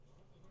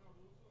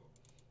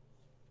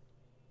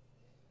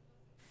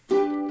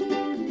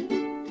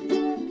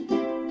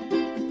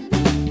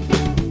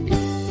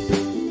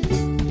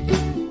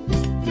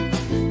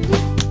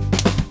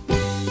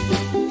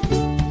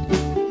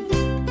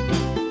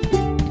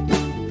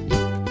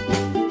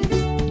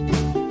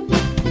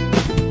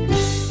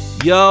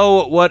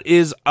Yo, what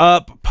is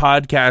up,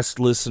 podcast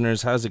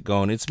listeners? How's it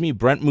going? It's me,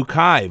 Brent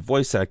Mukai,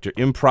 voice actor,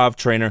 improv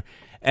trainer,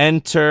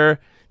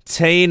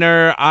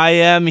 entertainer. I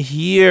am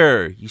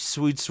here. You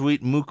sweet,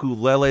 sweet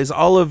Mukuleles.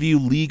 All of you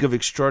League of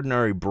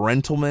Extraordinary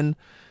Brentalmen.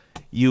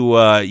 You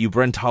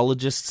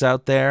Brentologists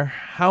out there.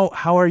 How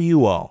are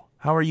you all?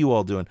 How are you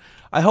all doing?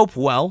 I hope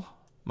well.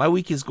 My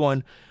week is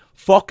going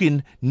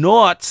fucking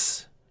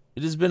nuts.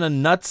 It has been a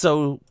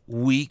nutso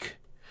week.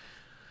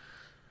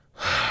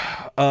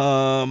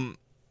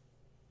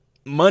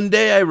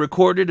 Monday, I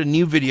recorded a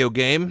new video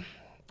game.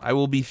 I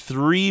will be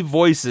 3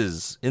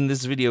 voices in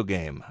this video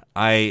game.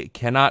 I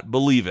cannot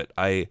believe it.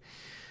 I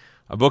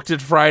booked it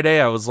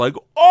Friday. I was like,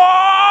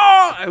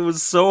 oh! I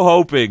was so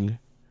hoping.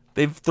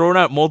 They've thrown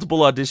out multiple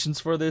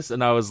auditions for this,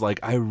 and I was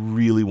like, I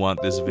really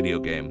want this video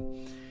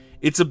game.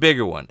 It's a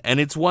bigger one, and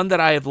it's one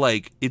that I've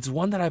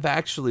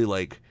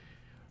actually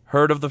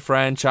heard of the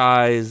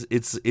franchise.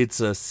 It's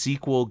a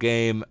sequel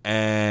game,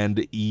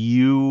 and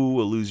you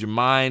will lose your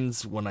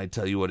minds when I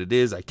tell you what it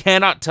is. I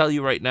cannot tell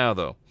you right now,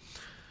 though.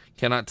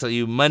 Cannot tell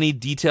you many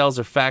details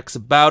or facts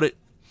about it.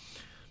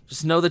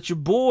 Just know that your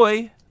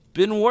boy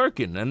been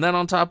working, and then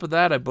on top of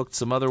that, I booked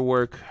some other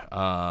work.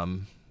 Oh,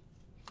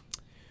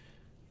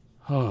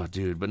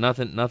 dude, but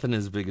nothing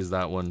as big as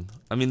that one.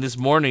 I mean, this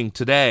morning,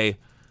 today,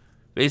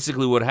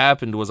 basically what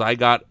happened was I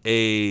got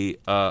I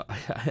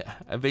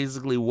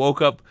basically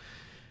woke up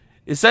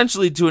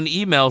essentially to an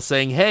email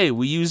saying, hey,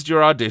 we used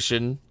your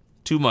audition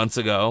 2 months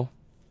ago.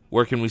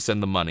 Where can we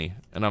send the money?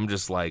 And I'm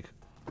just like,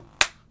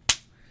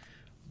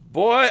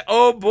 boy,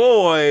 oh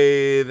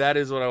boy, that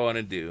is what I want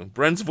to do.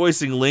 Brent's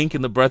voicing Link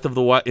in Breath of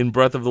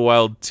the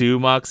Wild 2,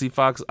 Moxie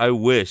Fox. I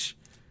wish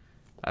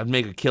I'd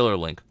make a killer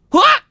Link.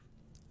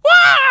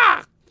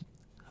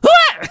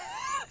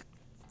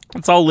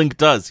 That's all Link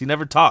does. He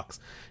never talks.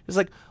 He's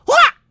like,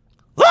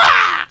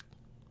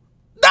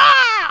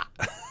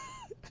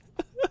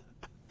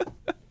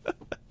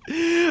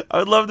 I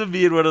would love to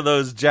be in one of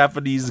those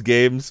Japanese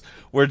games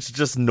where it's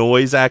just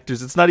noise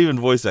actors. It's not even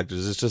voice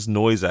actors. It's just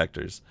noise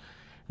actors.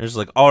 They're just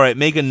like, all right,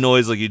 make a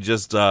noise like you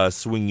just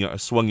swung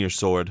your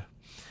sword.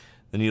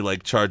 Then you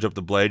charge up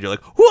the blade. You're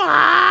like,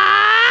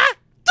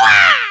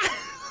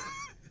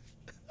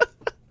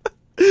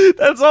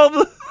 That's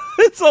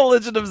all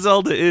Legend of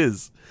Zelda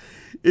is.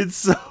 It's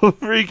so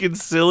freaking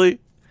silly.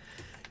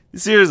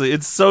 Seriously,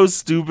 it's so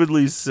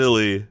stupidly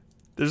silly.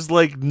 There's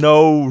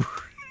no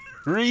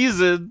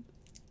reason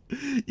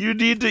you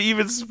need to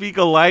even speak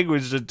a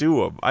language to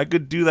do them. I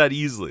could do that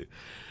easily.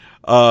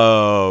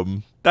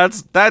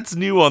 That's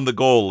new on the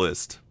goal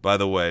list, by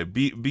the way.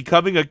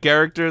 Becoming a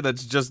character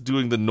that's just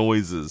doing the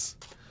noises.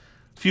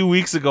 A few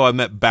weeks ago, I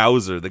met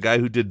Bowser, the guy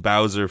who did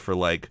Bowser for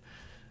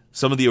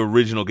some of the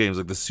original games,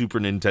 like the Super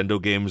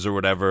Nintendo games or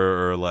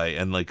whatever, or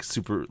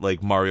Super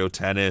Mario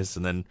Tennis,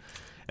 and then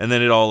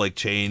it all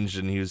changed,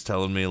 and he was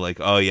telling me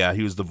oh yeah,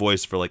 he was the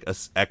voice for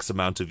X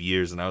amount of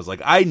years, and I was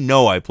like, I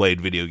know I played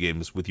video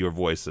games with your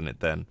voice in it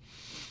then.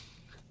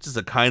 Just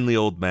a kindly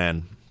old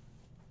man.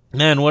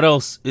 Man, what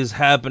else is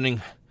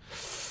happening?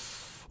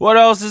 What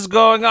else is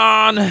going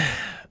on?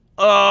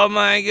 Oh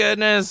my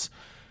goodness.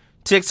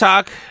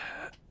 TikTok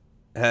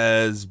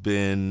has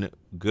been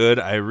good.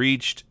 I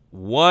reached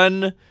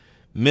 1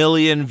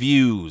 million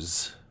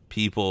views,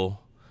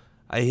 people.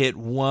 I hit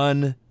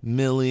 1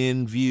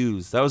 million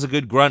views. That was a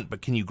good grunt,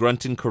 but can you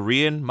grunt in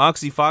Korean?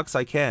 Moxie Fox,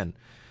 I can.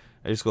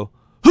 I just go,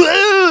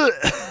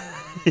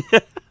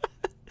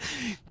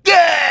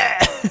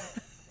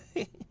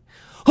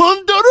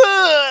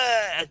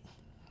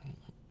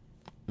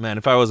 man,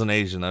 if I wasn't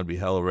Asian, that'd be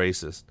hella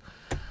racist.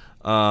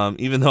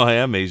 Even though I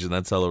am Asian,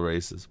 that's hella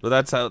racist. But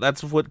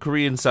that's what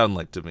Koreans sound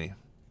like to me.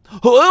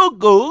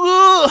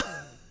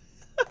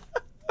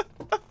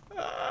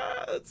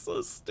 That's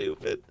so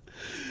stupid.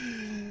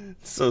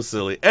 So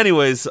silly.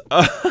 Anyways,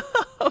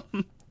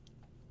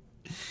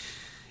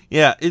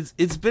 yeah,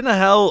 it's been a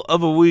hell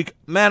of a week.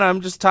 Man, I'm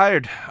just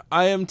tired.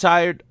 I am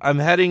tired. I'm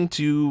heading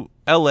to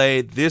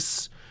LA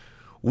this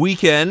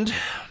weekend,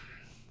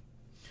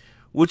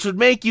 which would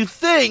make you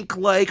think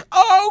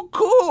oh,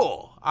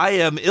 cool. I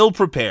am ill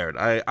prepared.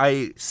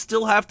 I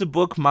still have to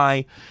book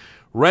my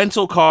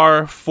rental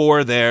car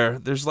for there.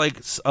 There's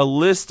a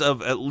list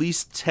of at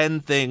least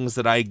 10 things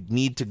that I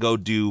need to go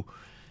do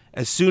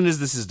as soon as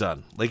this is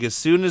done. As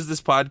soon as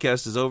this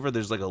podcast is over,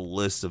 there's a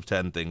list of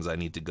 10 things I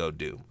need to go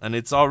do. And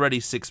it's already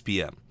 6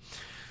 p.m.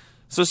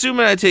 So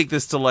assuming I take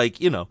this to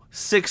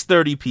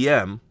 6:30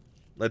 p.m.,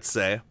 let's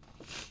say,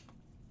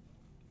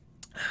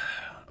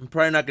 I'm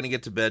probably not going to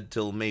get to bed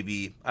till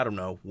maybe, I don't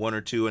know, 1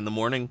 or 2 in the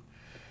morning.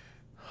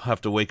 I'll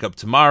have to wake up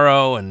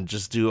tomorrow and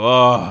just do,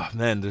 oh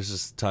man, there's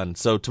just a ton.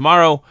 So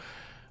tomorrow,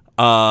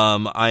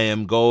 I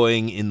am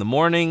going in the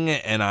morning,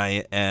 and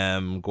I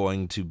am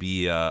going to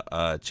be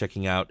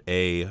checking out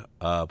a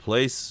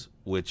place,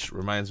 which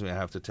reminds me I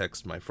have to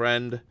text my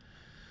friend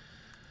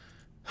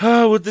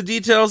with the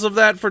details of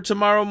that for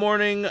tomorrow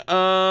morning.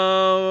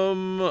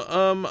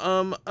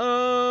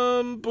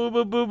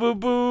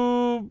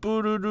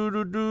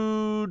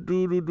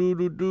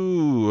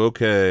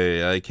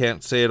 Okay, I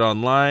can't say it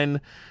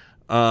online.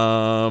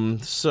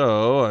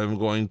 So I'm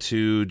going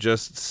to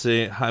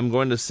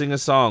sing a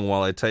song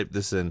while I type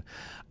this in.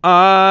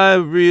 I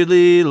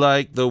really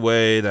like the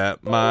way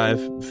that my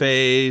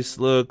face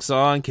looks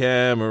on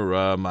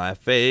camera. My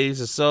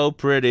face is so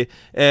pretty.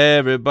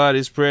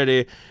 Everybody's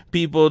pretty.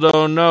 People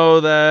don't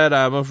know that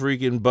I'm a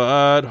freaking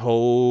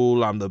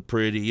butthole. I'm the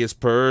prettiest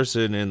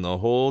person in the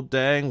whole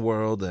dang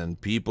world.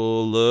 And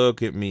people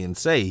look at me and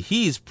say,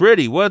 he's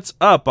pretty. What's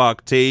up,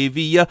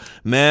 Octavia?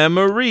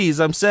 Memories.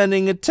 I'm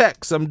sending a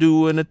text. I'm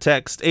doing a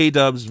text.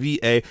 A-dubs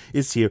VA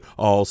is here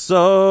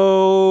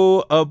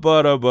also.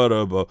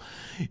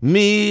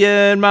 Me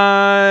and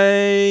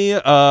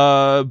my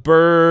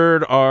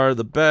bird are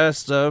the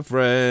best of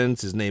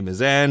friends. His name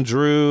is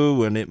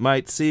Andrew, and it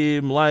might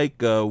seem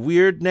like a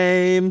weird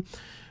name,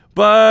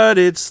 but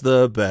it's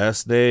the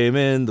best name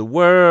in the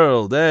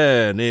world.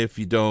 And if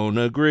you don't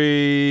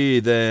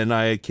agree, then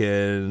I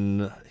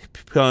can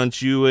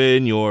punch you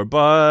in your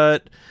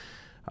butt.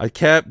 I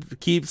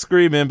keep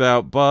screaming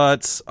about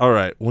butts. All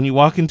right, when you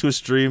walk into a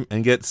stream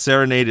and get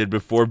serenaded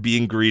before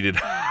being greeted.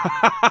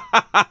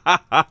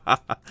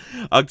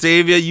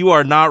 Octavia, you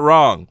are not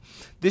wrong.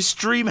 This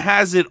stream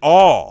has it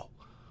all.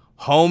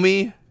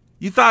 Homie,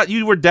 you thought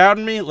you were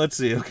doubting me? Let's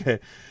see. Okay.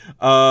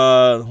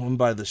 One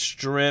by the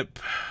strip.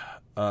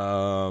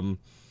 Boom,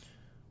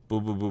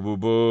 boom, boom, boom, boom,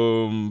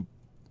 boom.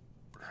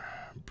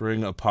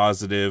 Bring a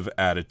positive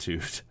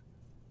attitude.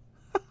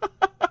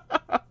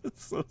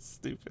 It's so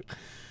stupid.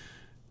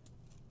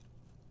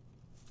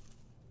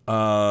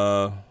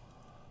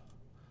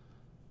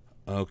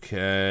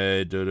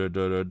 Okay.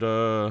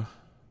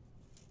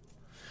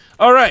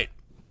 All right.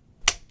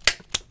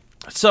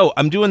 So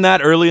I'm doing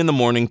that early in the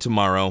morning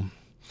tomorrow.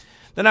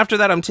 Then after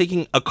that, I'm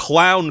taking a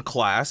clowning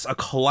class.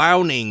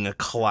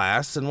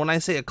 And when I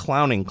say a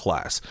clowning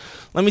class,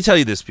 let me tell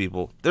you this,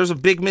 people. There's a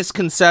big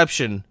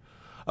misconception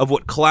of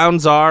what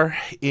clowns are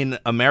in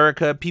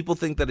America. People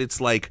think that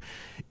it's like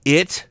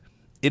it.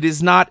 It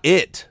is not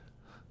it.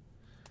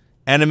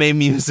 Anime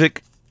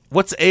music.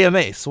 What's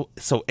AMA? So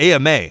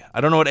AMA. I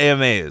don't know what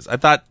AMA is. I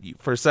thought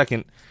for a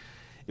second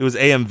it was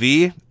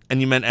AMV and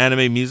you meant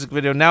anime music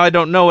video. Now I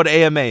don't know what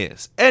AMA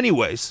is.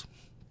 Anyways,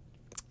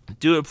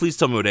 please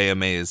tell me what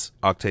AMA is,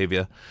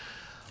 Octavia.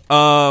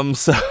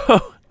 So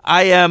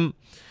I am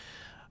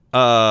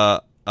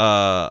ask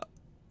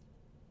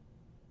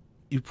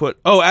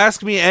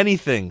me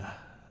anything.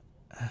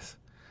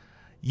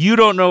 You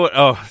don't know what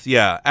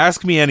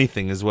ask me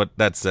anything is what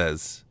that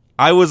says.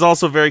 I was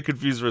also very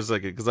confused for a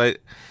second because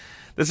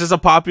this is a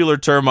popular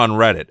term on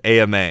Reddit,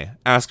 AMA,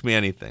 ask me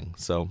anything.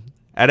 So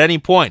at any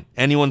point,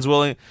 anyone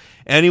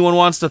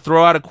wants to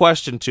throw out a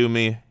question to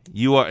me,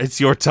 it's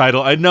your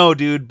title. I know,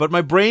 dude, but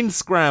my brain's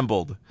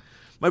scrambled.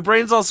 My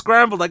brain's all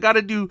scrambled. I got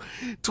to do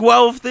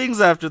 12 things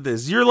after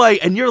this. You're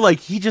like,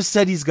 he just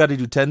said he's got to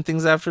do 10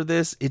 things after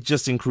this. It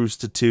just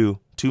increased to 2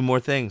 more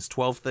things,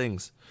 12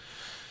 things.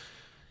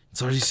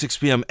 It's already 6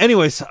 p.m.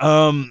 Anyways, so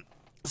I'm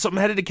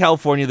headed to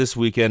California this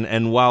weekend,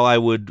 and while I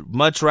would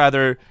much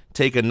rather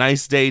take a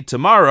nice day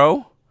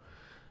tomorrow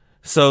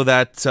so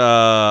that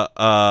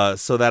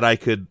I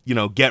could,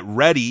 get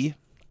ready,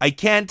 I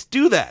can't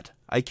do that.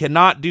 I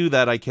cannot do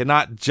that. I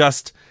cannot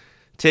just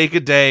take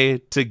a day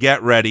to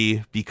get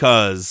ready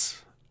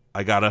because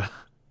I'm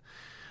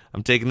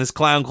taking this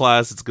clown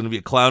class. It's going to be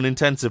a clown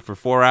intensive for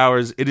 4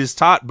 hours. It is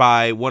taught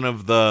by one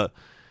of the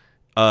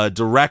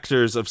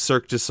directors of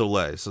Cirque du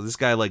Soleil. So this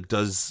guy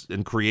does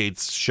and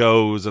creates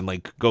shows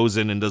and goes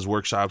in and does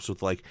workshops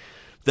with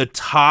the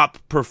top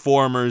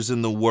performers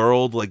in the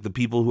world, the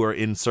people who are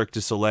in Cirque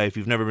du Soleil. If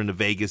you've never been to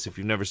Vegas, if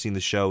you've never seen the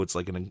show, it's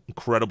an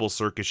incredible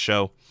circus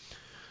show.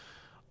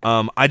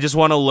 I just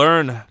want to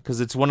learn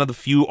because it's one of the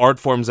few art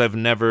forms I've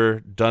never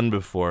done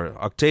before.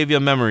 Octavia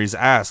Memories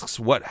asks,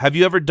 have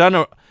you ever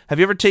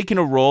taken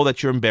a role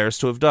that you're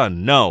embarrassed to have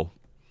done? No,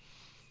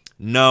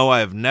 I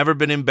have never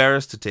been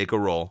embarrassed to take a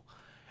role.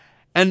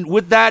 And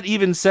with that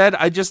even said,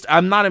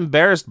 I'm not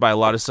embarrassed by a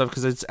lot of stuff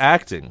because it's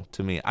acting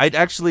to me.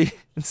 It's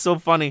so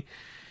funny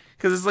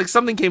because it's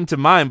something came to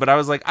mind, but I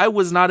was I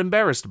was not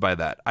embarrassed by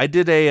that. I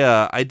did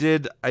I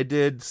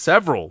did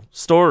several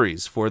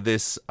stories for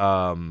this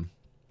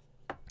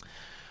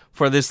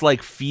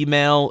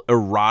female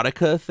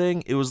erotica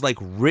thing. It was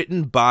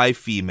written by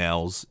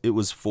females. It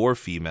was for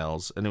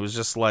females, and it was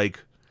just I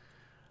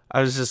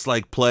was just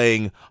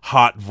playing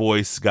hot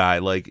voice guy,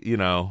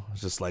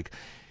 just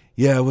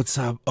yeah, what's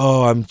up?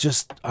 Oh, I'm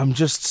just so I'm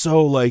just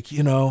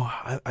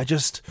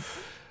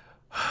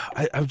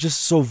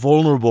so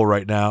vulnerable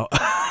right now.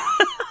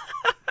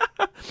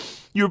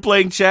 You were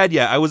playing Chad?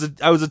 Yeah, I was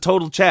a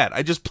total Chad.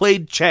 I just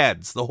played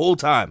Chads the whole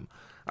time.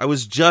 I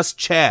was just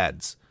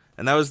Chads.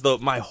 And that was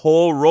my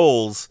whole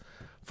roles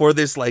for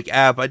this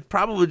app. I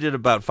probably did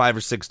about 5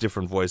 or 6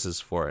 different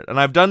voices for it. And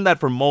I've done that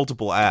for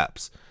multiple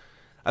apps.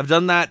 I've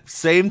done that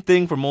same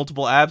thing for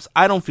multiple apps.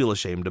 I don't feel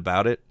ashamed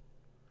about it.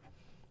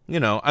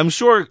 I'm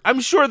sure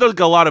there's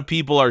a lot of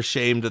people are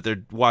ashamed that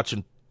they're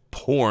watching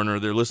porn or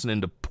they're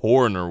listening to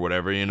porn or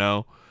whatever,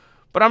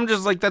 But I'm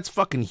just that's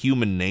fucking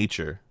human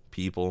nature,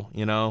 people,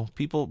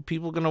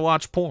 People gonna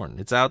watch porn.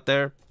 It's out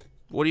there.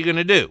 What are you going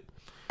to do?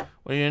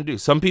 What are you going to do?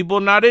 Some people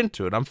are not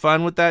into it. I'm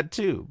fine with that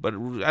too. But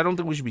I don't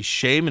think we should be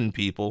shaming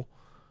people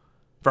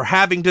for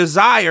having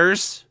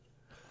desires.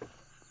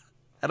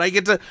 And I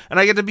get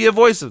to be a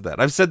voice of that.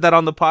 I've said that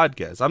on the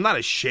podcast. I'm not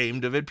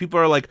ashamed of it. People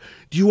are like,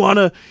 "Do you want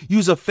to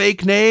use a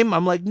fake name?"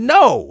 I'm like,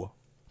 "No.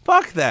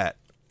 Fuck that."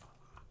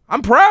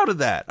 I'm proud of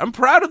that. I'm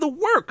proud of the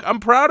work. I'm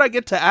proud I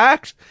get to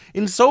act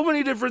in so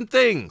many different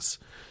things.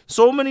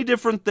 So many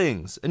different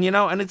things. And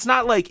and it's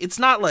not like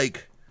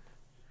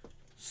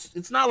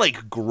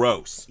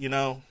gross,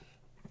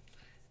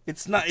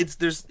 It's not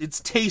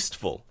it's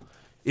tasteful.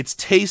 It's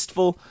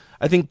tasteful.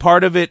 I think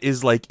part of it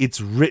is like it's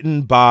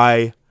written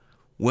by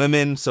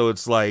women, so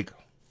it's like,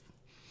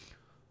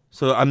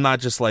 so I'm not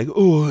just like,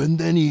 oh, and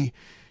then he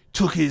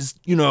took his,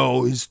 his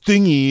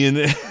thingy, and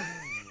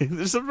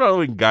there's some problem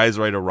when guys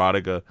write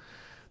erotica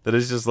that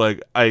is just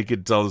like, I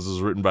could tell this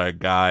was written by a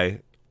guy.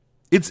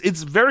 It's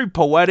very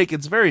poetic.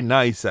 It's very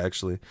nice,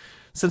 actually.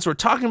 Since we're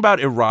talking about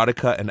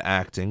erotica and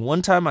acting,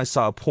 one time I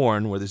saw a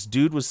porn where this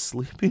dude was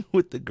sleeping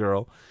with the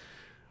girl,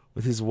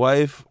 with his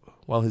wife,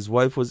 while his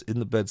wife was in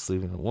the bed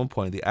sleeping. At one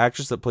point, the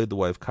actress that played the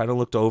wife kind of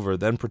looked over,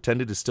 then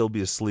pretended to still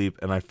be asleep,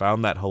 and I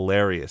found that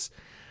hilarious.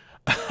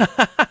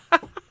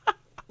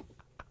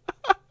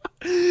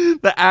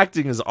 The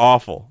acting is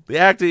awful. The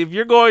acting, if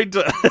you're going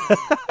to...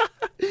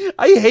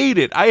 I hate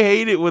it. I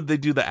hate it when they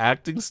do the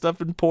acting stuff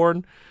in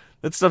porn.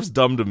 That stuff's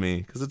dumb to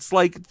me, because it's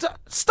like,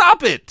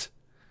 stop it!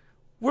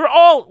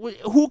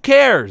 Who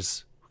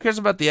cares? Who cares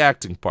about the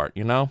acting part,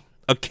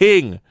 A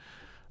king.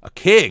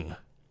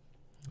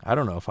 I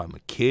don't know if I'm a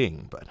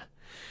king, but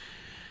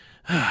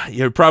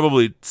you're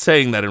probably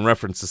saying that in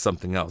reference to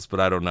something else, but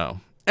I don't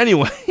know.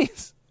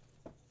 Anyways,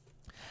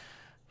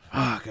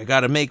 fuck, I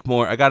gotta make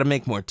more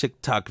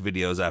TikTok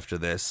videos after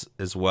this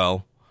as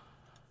well.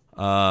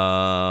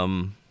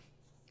 Bad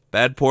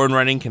porn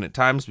writing can at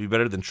times be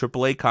better than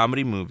AAA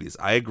comedy movies.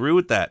 I agree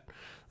with that.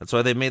 That's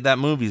why they made that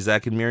movie,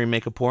 Zack and Miri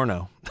Make a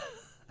Porno.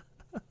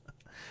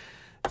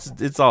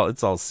 It's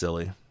all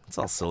silly. It's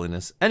all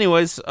silliness.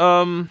 Anyways,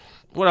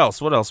 what else?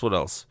 Did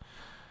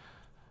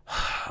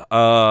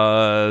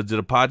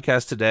a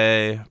podcast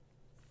today.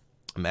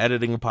 I'm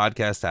editing a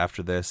podcast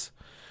after this.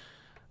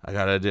 I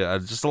gotta do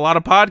just a lot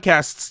of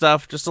podcast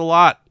stuff. Just a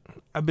lot.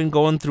 I've been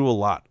going through a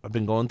lot. I've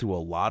been going through a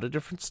lot of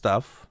different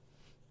stuff.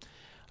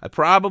 I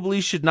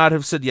probably should not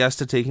have said yes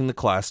to taking the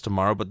class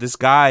tomorrow, but this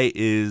guy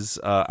is,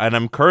 and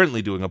I'm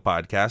currently doing a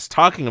podcast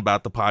talking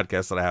about the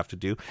podcast that I have to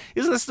do.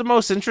 Isn't this the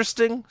most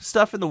interesting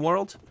stuff in the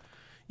world?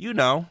 You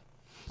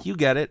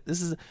get it.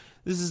 This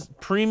is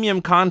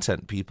premium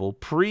content, people.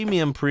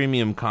 Premium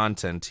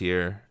content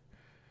here.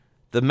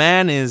 The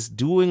man is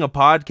doing a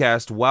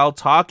podcast while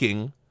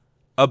talking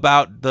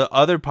about the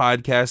other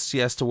podcasts he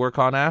has to work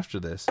on after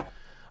this.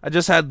 I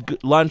just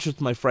had lunch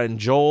with my friend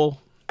Joel.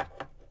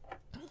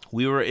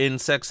 We were in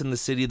Sex and the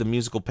City, the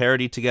musical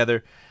parody,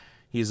 together.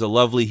 He's a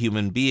lovely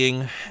human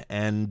being,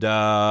 and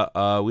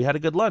we had a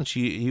good lunch.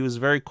 He was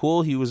very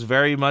cool. He was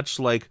very much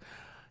like,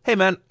 "Hey,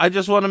 man, I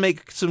just want to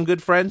make some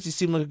good friends. You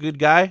seem like a good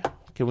guy.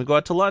 Can we go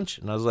out to lunch?"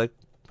 And I was like,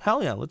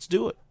 "Hell yeah, let's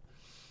do it."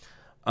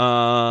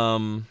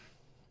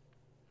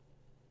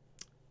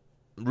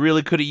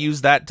 Really could have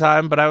used that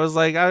time, but I was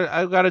like,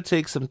 I got to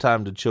take some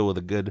time to chill with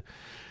a good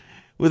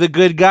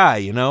guy,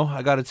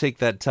 I got to take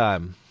that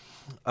time.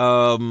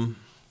 I'll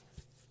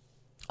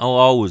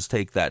always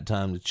take that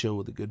time to chill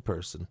with a good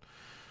person.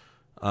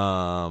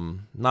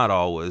 Not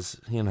always,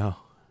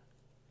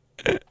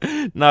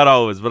 not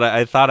always, but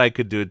I thought I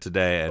could do it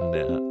today,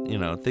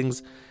 and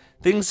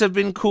things have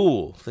been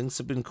cool.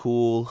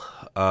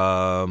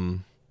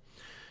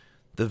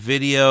 The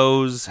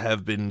videos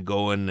have been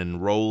going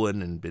and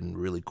rolling and been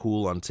really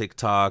cool on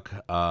TikTok,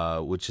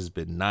 which has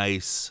been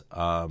nice.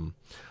 A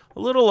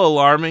little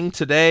alarming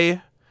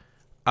today.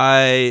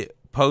 I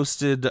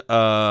posted,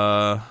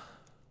 let's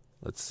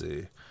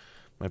see.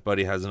 My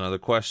buddy has another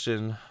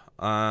question.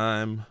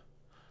 Oh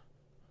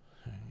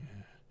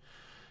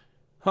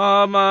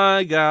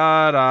my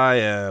God, I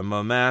am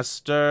a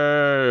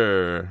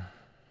master.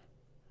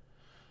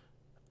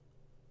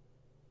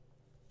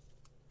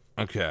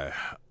 Okay.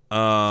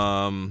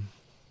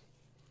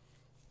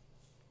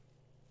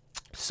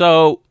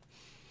 So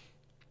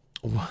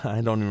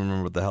I don't even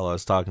remember what the hell I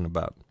was talking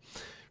about.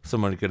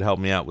 Somebody could help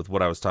me out with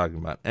what I was talking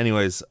about.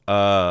 Anyways,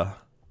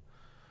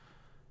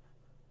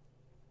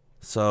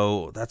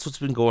 so that's what's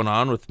been going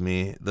on with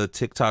me. The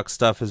TikTok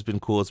stuff has been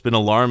cool. It's been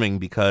alarming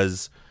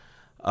because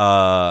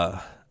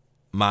I'm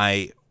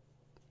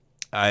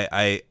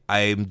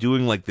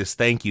doing like this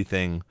thank you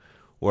thing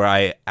where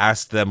I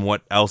asked them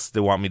what else they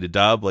want me to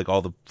dub, like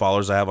all the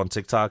followers I have on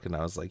TikTok, and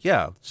I was like,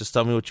 yeah, just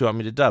tell me what you want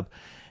me to dub.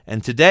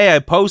 And today I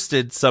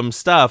posted some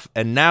stuff,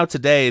 and now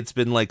today it's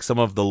been like some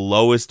of the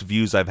lowest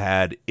views I've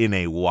had in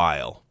a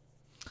while.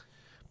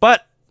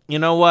 But you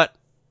know what?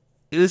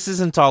 This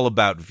isn't all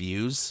about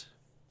views.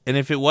 And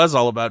if it was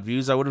all about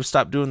views, I would have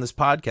stopped doing this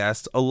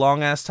podcast a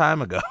long ass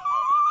time ago.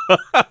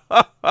 Are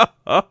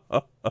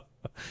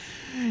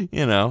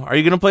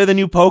you going to play the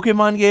new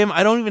Pokemon game?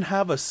 I don't even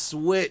have a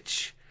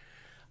Switch.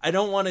 I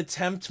don't want to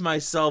tempt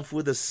myself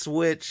with a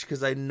Switch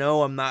because I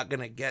know I'm not going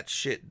to get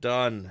shit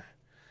done.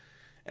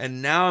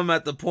 And now I'm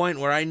at the point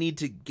where I need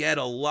to get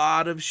a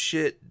lot of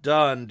shit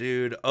done,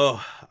 dude.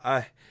 Oh,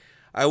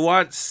 I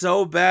want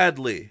so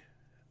badly.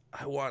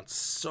 I want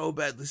so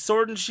badly.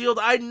 Sword and Shield,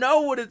 I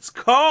know what it's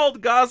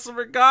called,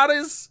 Gossamer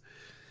Goddess.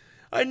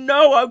 I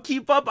know, I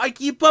keep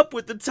up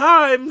with the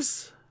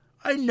times.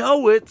 I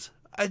know it.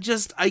 I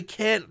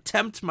can't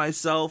tempt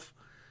myself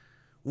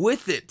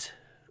with it.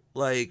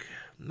 Like,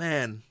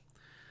 man,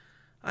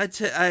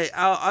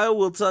 I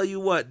will tell you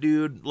what,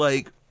 dude,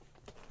 like,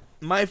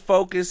 my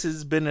focus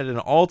has been at an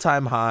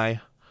all-time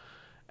high.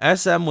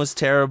 SM was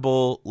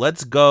terrible.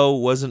 Let's Go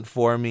wasn't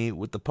for me.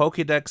 With the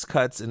Pokédex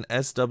cuts and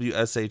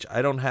SWSH,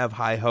 I don't have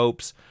high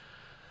hopes.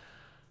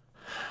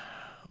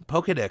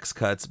 Pokédex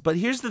cuts. But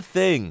here's the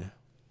thing.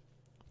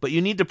 But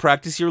you need to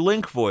practice your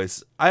Link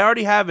voice. I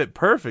already have it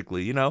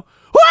perfectly, you know.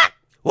 What?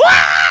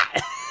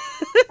 What?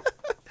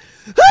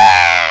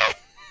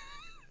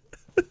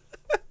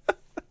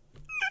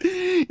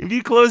 If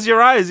you close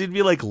your eyes, you'd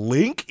be like,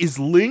 Link? Is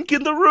Link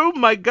in the room?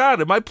 My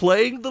God, am I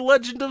playing The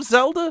Legend of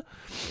Zelda?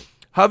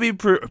 Hubby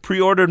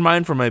pre-ordered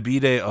mine for my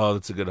B-Day. Oh,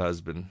 that's a good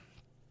husband.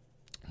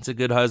 It's a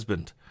good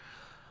husband.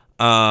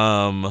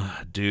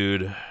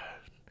 Dude.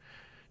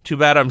 Too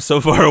bad I'm so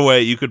far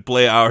away. You could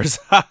play hours.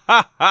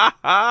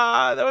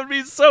 That would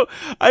be so...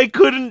 I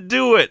couldn't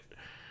do it.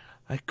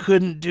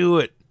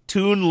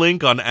 Tune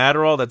Link on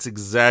Adderall. That's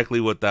exactly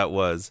what that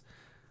was.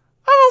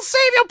 I will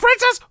save you,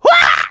 princess.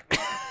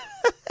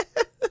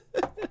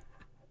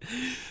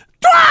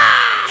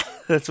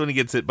 That's when he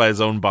gets hit by his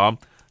own bomb.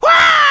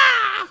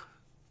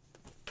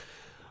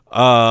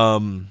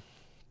 Man.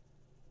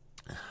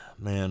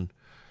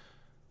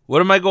 What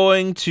am I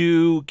going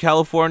to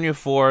California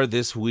for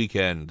this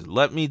weekend?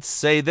 Let me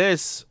say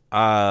this.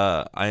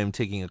 I am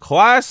taking a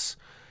class,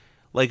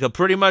 like a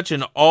pretty much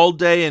an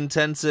all-day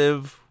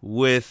intensive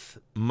with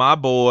my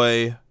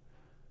boy,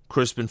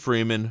 Crispin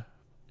Freeman.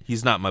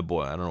 He's not my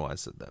boy. I don't know why I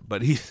said that,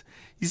 but he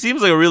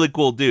seems like a really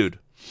cool dude.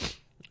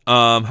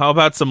 How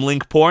about some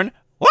Link porn?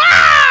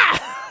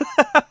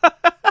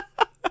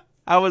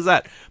 How was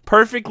that?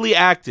 Perfectly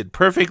acted,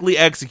 perfectly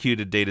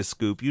executed, Data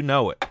Scoop. You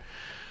know it.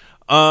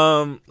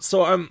 So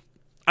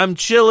I'm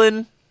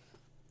chilling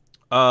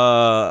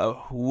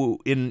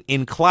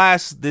in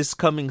class this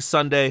coming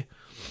Sunday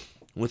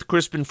with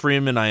Crispin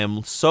Freeman. I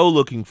am so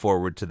looking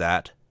forward to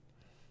that.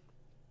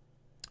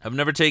 I've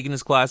never taken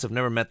his class. I've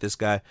never met this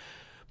guy,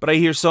 but I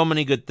hear so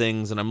many good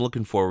things, and I'm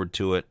looking forward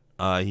to it.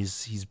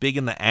 He's big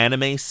in the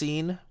anime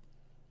scene,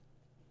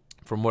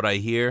 from what I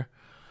hear.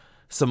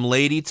 Some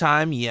lady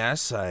time,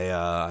 yes.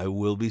 I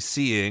will be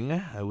seeing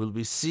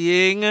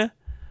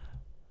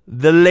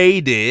the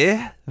lady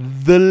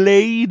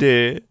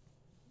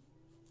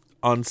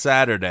on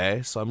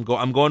Saturday. So I'm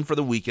going for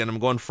the weekend. I'm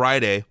going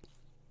Friday.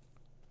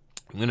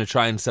 I'm gonna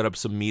try and set up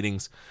some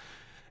meetings.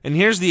 And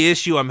here's the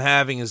issue I'm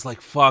having is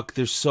like, fuck,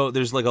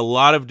 there's like a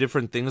lot of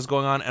different things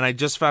going on, and I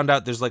just found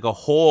out there's like a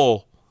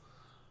whole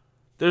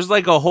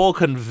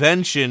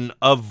convention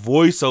of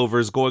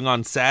voiceovers going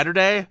on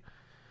Saturday.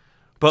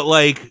 But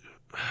like,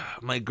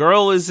 my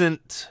girl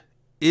isn't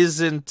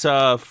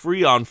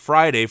free on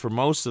Friday for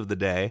most of the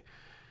day.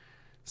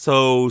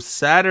 So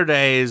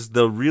Saturday is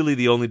really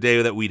the only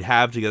day that we'd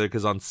have together,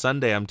 because on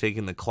Sunday I'm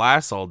taking the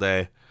class all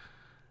day.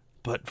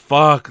 But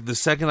fuck, the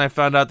second I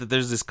found out that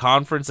there's this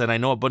conference and I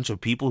know a bunch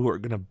of people who are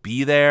going to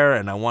be there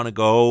and I want to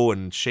go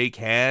and shake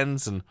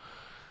hands, and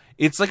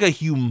it's like a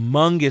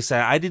humongous...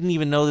 I didn't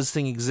even know this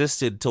thing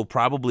existed till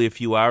probably a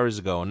few hours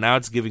ago, and now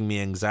it's giving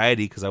me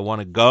anxiety because I want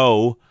to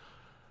go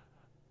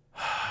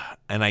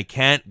and I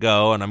can't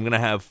go, and I'm going to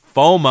have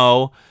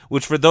FOMO,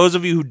 which for those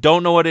of you who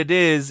don't know what it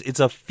is, it's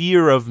a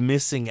fear of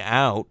missing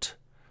out.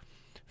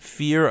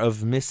 Fear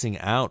of missing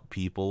out,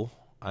 people.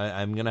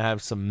 I'm going to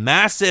have some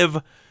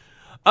massive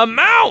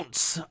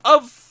amounts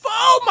of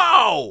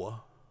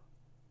FOMO.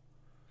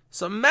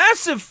 Some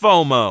massive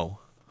FOMO.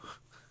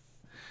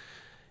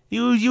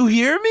 You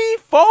hear me?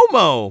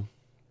 FOMO.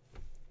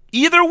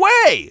 Either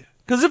way.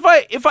 Because if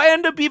I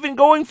end up even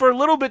going for a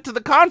little bit to the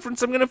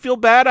conference, I'm going to feel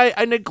bad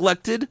I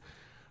neglected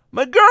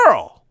my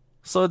girl.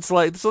 So it's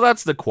like, so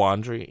that's the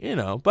quandary, you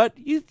know. But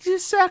you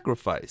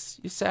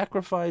sacrifice. You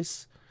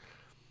sacrifice.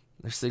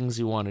 There's things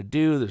you want to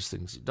do. There's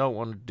things you don't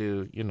want to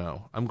do, you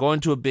know. I'm going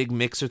to a big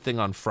Mixer thing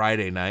on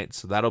Friday night,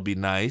 so that'll be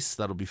nice.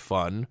 That'll be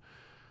fun.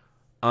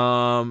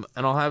 And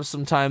I'll have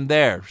some time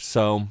there.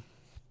 So,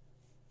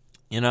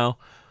 you know.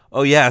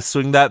 Oh, yeah,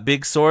 swing that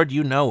big sword.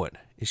 You know it.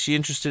 Is she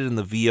interested in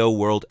the VO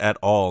world at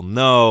all?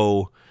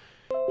 No.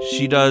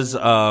 She does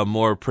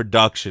more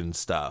production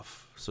stuff.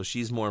 So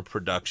she's more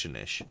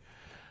production-ish.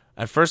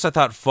 At first, I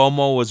thought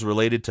FOMO was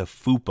related to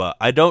FUPA.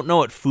 I don't know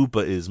what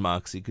FUPA is,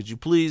 Moxie. Could you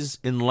please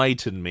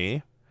enlighten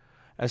me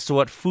as to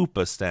what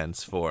FUPA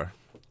stands for?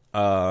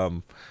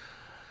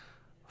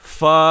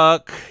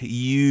 Fuck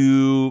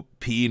you,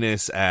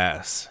 penis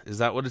ass. Is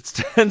that what it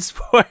stands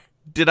for?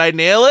 Did I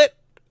nail it?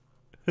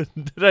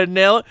 Did I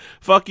nail it?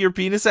 Fuck your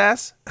penis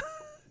ass?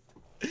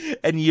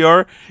 And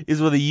your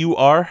is with a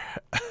U-R?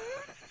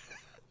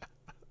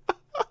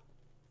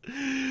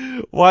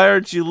 Why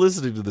aren't you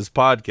listening to this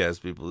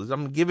podcast, people?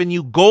 I'm giving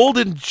you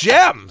golden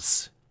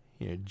gems.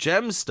 Here,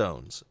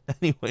 gemstones.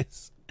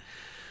 Anyways.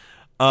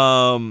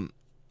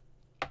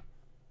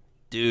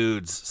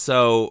 Dudes,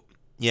 so,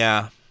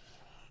 yeah.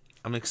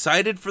 I'm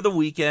excited for the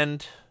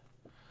weekend.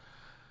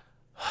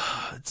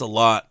 It's a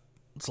lot.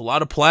 It's a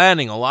lot of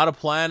planning, a lot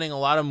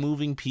of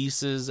moving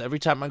pieces. Every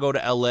time I go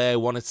to LA, I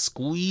want to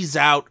squeeze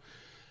out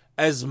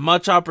as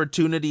much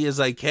opportunity as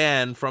I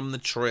can from the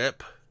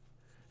trip.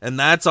 And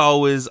that's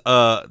always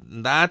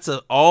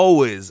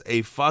always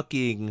a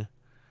challenge.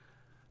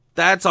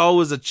 That's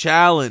always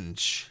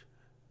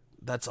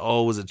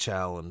a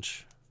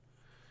challenge.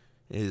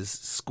 Is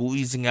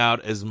squeezing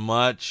out as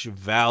much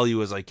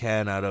value as I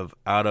can out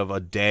of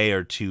a day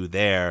or two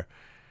there.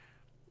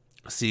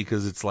 See,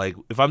 because it's like,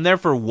 if I'm there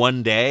for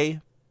one day,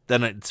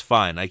 then it's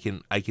fine. I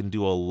can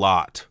do a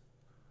lot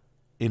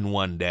in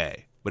one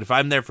day. But if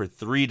I'm there for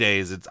 3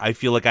 days, I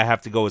feel like I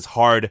have to go as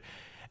hard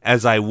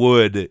as I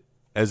would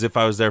as if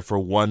I was there for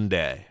one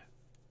day.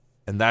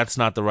 And that's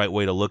not the right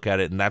way to look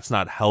at it, and that's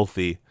not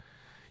healthy.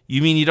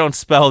 You mean you don't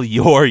spell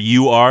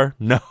you are?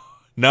 No.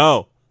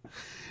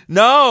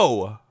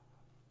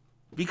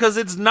 Because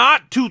it's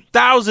not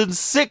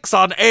 2006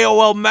 on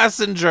AOL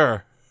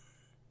Messenger.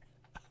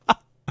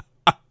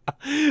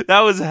 That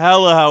was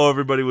hella how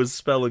everybody was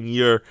spelling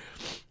your.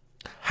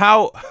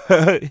 How?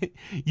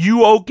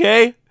 You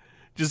okay?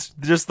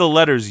 Just the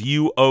letters,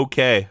 you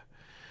okay.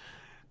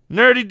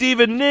 Nerdy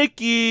Diva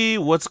Nikki.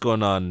 What's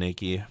going on,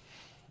 Nikki?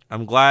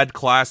 I'm glad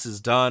class is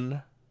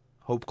done.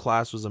 Hope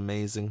class was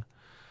amazing.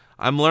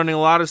 I'm learning a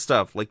lot of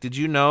stuff. Like, did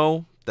you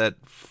know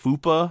that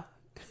FUPA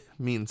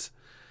means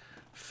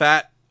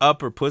fat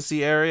upper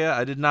pussy area?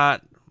 I did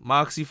not.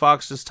 Moxie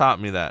Fox just taught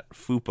me that.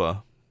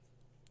 FUPA.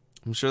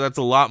 I'm sure that's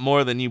a lot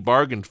more than you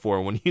bargained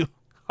for when you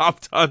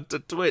hopped onto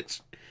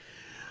Twitch.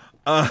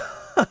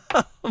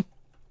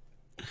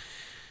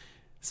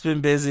 It's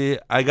been busy.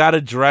 I gotta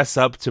dress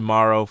up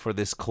tomorrow for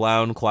this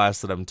clown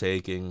class that I'm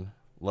taking.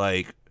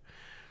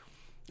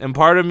 And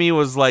part of me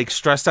was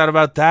stressed out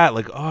about that.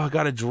 I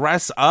gotta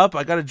dress up.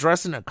 I gotta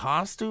dress in a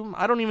costume.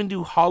 I don't even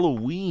do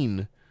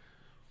Halloween.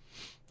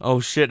 Oh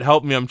shit,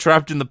 help me. I'm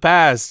trapped in the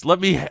past. Let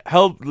me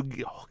help.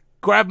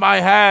 Grab my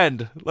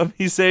hand. Let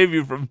me save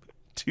you from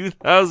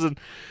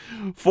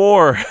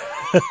 2004.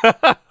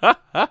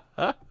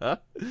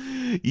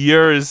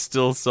 Year is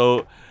still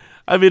so.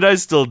 I mean, I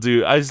still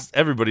do.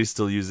 Everybody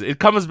still uses it. It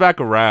comes back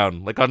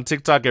around. Like on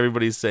TikTok,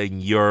 everybody's saying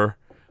you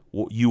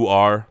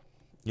are,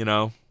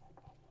 And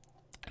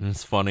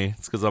it's funny.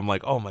 It's because I'm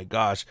like, oh my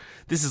gosh,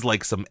 this is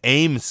like some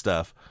AIM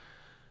stuff.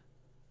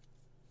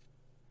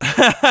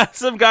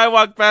 Some guy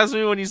walked past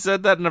me when you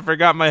said that, and I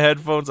forgot my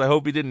headphones. I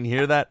hope he didn't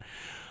hear that.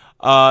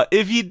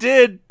 If he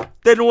did,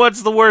 then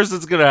what's the worst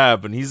that's going to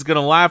happen? He's going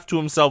to laugh to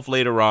himself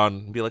later on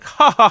and be like,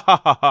 ha ha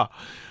ha ha ha.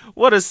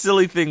 What a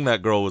silly thing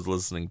that girl was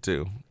listening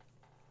to.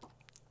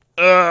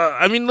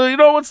 I mean,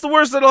 what's the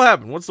worst that'll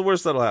happen? What's the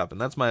worst that'll happen?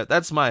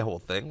 That's my whole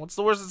thing. What's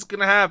the worst that's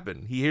going to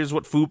happen? He hears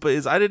what FUPA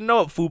is. I didn't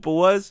know what FUPA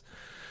was.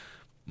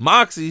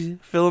 Moxie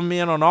filling me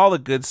in on all the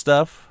good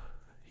stuff.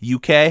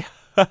 UK.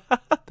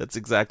 That's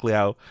exactly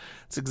how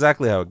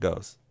it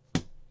goes.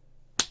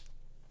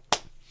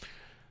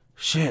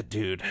 Shit,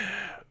 dude.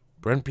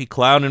 Brent P.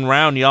 clowning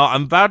round, y'all.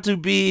 I'm about to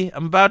be,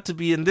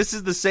 and this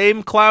is the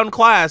same clown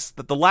class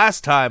that the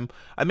last time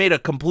I made a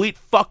complete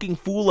fucking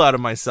fool out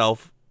of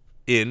myself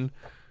in.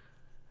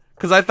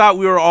 Because I thought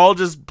we were all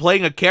just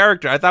playing a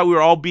character. I thought we were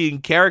all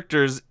being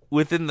characters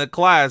within the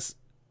class.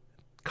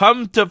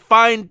 Come to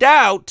find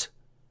out,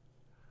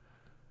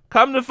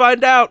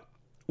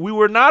 we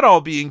were not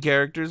all being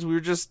characters. We were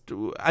just,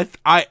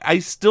 I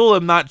still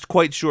am not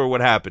quite sure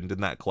what happened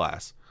in that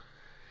class.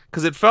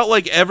 Because it felt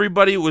like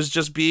everybody was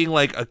just being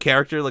like a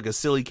character, like a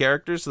silly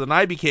character. So then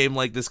I became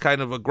like this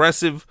kind of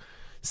aggressive,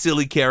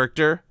 silly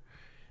character.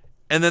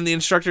 And then the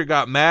instructor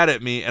got mad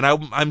at me. And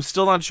I'm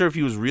still not sure if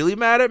he was really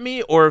mad at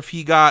me or if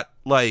he got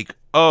like,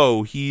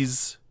 oh,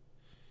 he's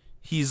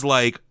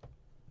like,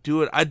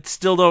 do it. I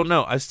still don't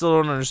know. I still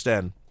don't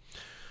understand.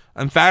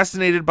 I'm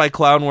fascinated by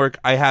clown work.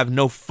 I have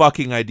no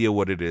fucking idea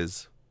what it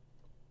is.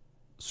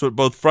 So it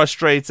both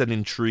frustrates and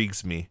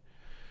intrigues me.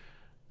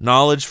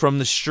 Knowledge from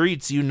the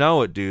streets, you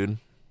know it, dude.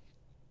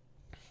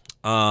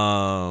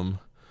 My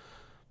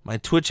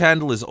Twitch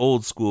handle is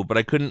old school, but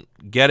I couldn't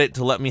get it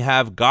to let me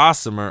have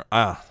Gossamer.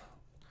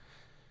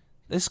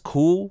 This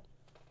cool.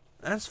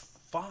 That's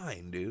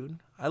fine, dude.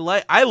 I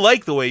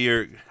like the way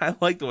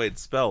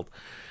it's spelled,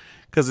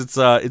 because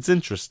it's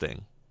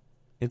interesting.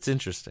 It's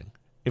interesting.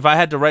 If I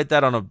had to write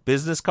that on a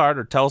business card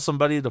or tell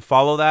somebody to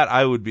follow that,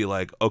 I would be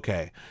like,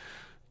 okay,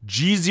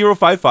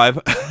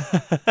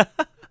 G055.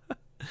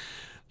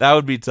 That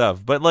would be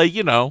tough. But,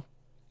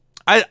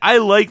 I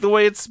like the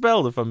way it's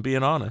spelled, if I'm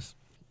being honest.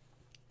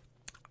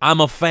 I'm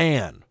a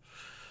fan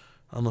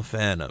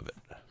of it.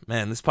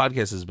 Man, this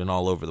podcast has been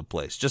all over the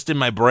place. Just in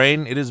my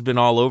brain, it has been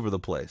all over the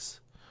place.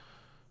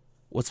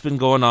 What's been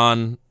going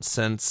on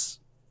since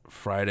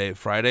Friday?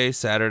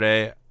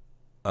 Saturday,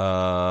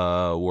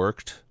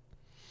 worked.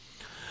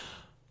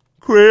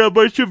 Create a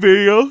bunch of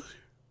videos.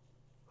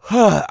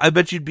 I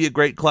bet you'd be a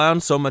great clown.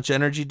 So much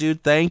energy,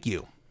 dude. Thank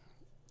you.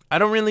 I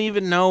don't really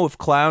even know if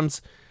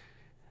clowns.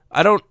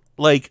 I don't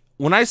like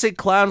when I say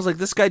clowns. Like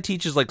this guy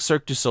teaches like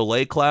Cirque du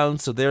Soleil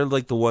clowns, so they're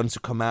like the ones who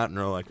come out and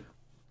are like,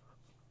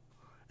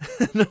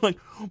 and they're like,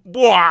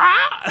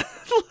 what?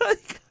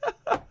 Like,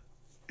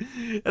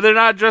 and they're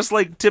not just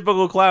like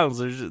typical clowns.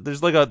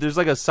 There's like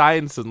a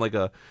science and like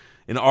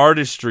an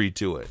artistry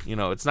to it. You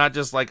know, it's not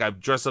just like I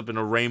dress up in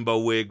a rainbow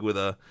wig with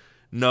a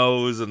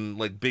nose and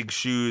like big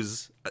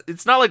shoes.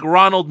 It's not like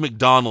Ronald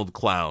McDonald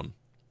clown.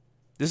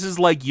 This is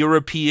like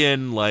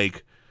European,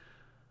 like,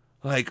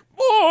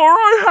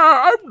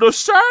 oh, I'm the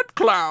sad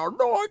clown.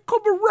 No, I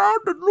come around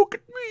and look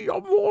at me.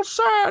 I'm all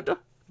sad.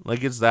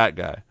 Like, it's that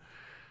guy.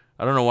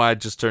 I don't know why I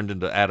just turned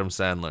into Adam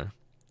Sandler.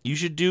 You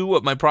should do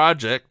what my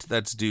project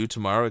that's due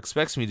tomorrow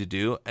expects me to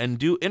do and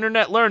do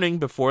internet learning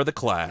before the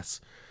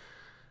class.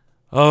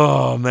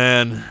 Oh,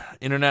 man.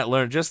 Internet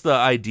learn. Just the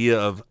idea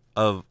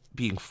of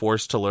being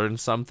forced to learn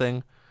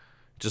something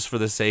just for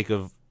the sake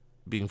of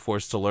being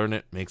forced to learn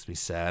it makes me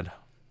sad.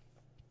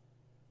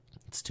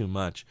 It's too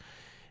much.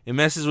 It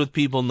messes with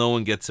people. No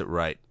one gets it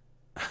right.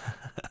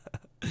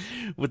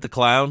 With the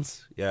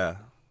clowns, yeah.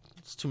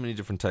 There's too many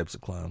different types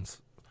of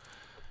clowns.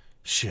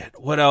 Shit.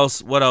 What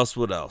else? What else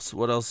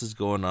is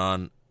going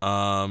on?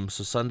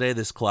 So Sunday,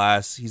 this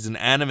class, he's an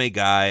anime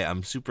guy.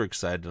 I'm super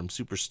excited. I'm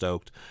super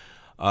stoked.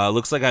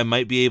 Looks like I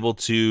might be able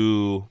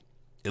to.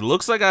 It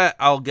looks like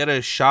I'll get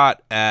a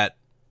shot at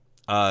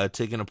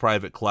taking a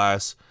private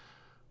class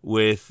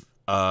with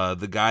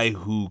the guy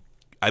who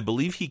I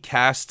believe he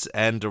casts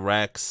and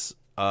directs.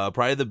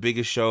 Probably the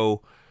biggest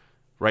show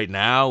right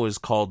now is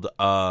called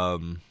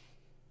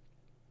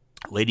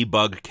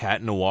Ladybug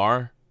Cat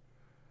Noir.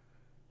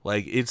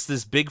 Like, it's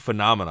this big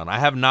phenomenon. I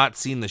have not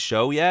seen the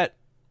show yet,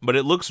 but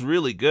it looks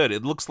really good.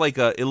 It looks like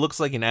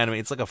an anime.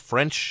 It's like a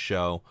French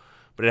show,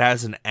 but it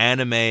has an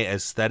anime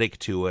aesthetic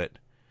to it.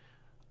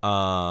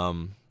 I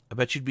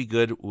bet you'd be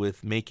good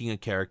with making a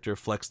character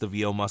flex the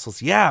VO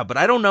muscles. Yeah, but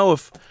I don't know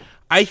if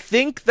I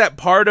think that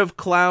part of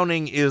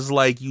clowning is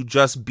like you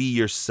just be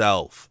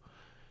yourself.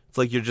 It's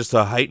like you're just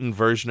a heightened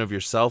version of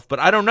yourself, but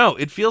I don't know.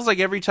 It feels like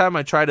every time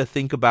I try to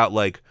think about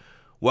like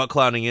what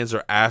clowning is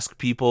or ask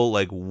people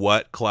like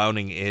what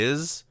clowning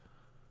is,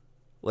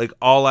 like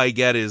all I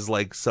get is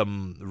like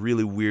some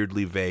really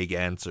weirdly vague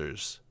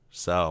answers.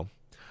 So,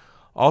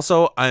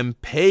 also I'm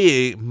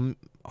paying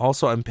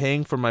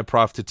for my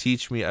prof to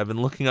teach me. I've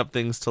been looking up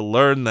things to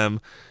learn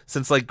them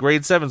since like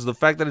grade 7. So the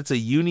fact that it's a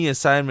uni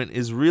assignment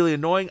is really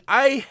annoying.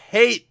 I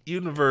hate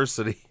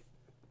university.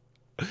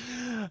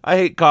 I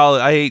hate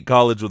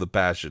college with a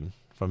passion,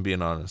 if I'm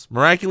being honest.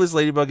 Miraculous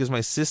Ladybug is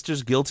my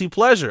sister's guilty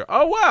pleasure.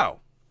 Oh, wow.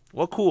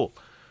 Well, cool.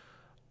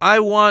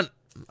 I'm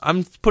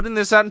putting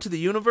this out into the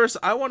universe.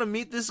 I want to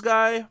meet this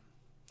guy.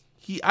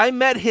 I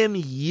met him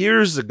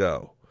years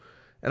ago.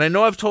 And I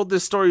know I've told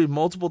this story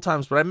multiple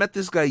times, but I met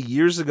this guy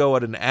years ago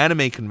at an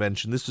anime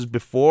convention. This was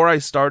before I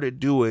started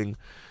doing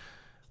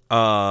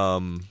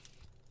voiceover.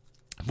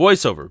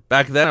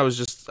 Back then I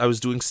was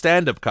doing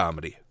stand-up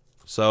comedy.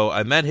 So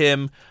I met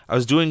him. I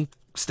was doing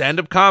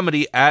stand-up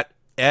comedy at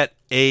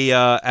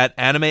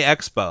Anime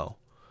Expo.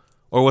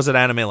 Or was it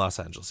Anime Los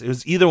Angeles? It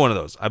was either one of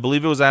those. I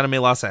believe it was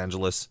Anime Los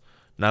Angeles.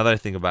 Now that I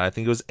think about it, I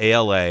think it was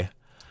ALA.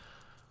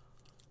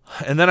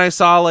 And then I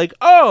saw like,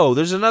 oh,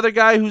 there's another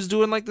guy who's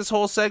doing like this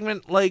whole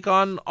segment like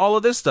on all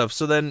of this stuff.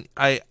 So then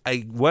I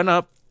went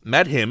up,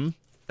 met him,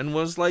 and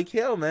was like,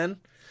 yo, man,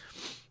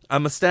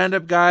 I'm a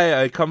stand-up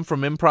guy. I come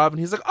from improv. And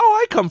he's like, oh,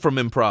 I come from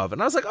improv.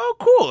 And I was like, oh,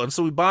 cool. And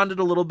so we bonded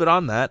a little bit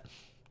on that.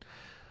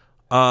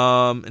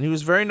 And he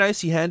was very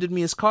nice. He handed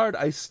me his card.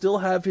 I still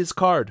have his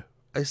card.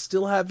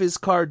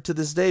 To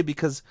this day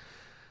because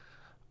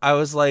I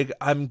was like,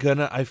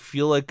 I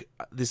feel like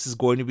this is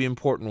going to be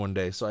important one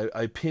day. So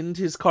I pinned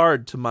his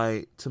card to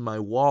my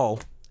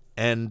wall.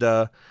 And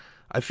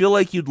I feel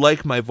like you'd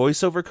like my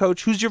voiceover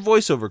coach. Who's your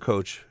voiceover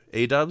coach,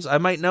 A-Dubs? I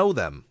might know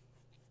them.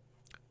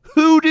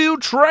 Who do you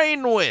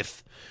train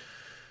with?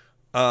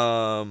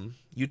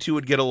 You two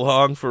would get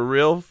along for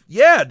real?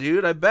 Yeah,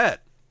 dude, I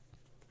bet.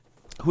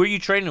 Who are you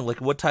training?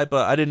 Like, what type of...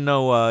 I didn't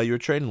know you were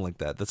training like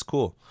that. That's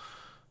cool.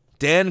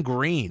 Dan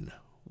Green.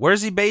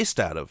 Where's he based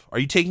out of? Are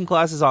you taking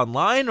classes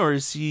online, or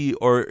is he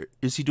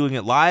doing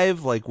it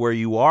live, like where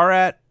you are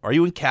at? Are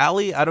you in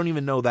Cali? I don't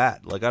even know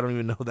that. Like, I don't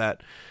even know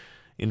that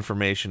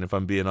information, if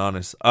I'm being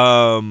honest.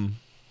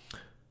 We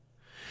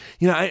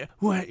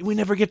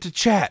never get to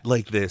chat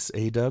like this,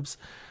 A-Dubs.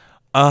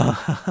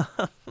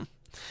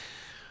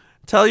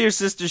 Tell your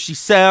sister she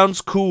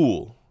sounds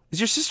cool. Is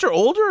your sister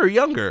older or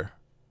younger?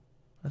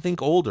 I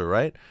think older,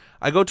 right?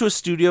 I go to a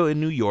studio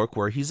in New York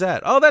where he's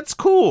at. Oh, that's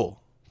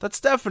cool. That's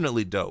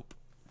definitely dope.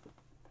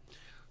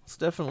 It's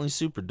definitely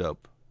super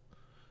dope.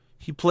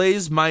 He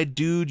plays my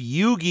dude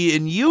Yugi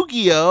in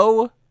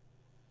Yu-Gi-Oh!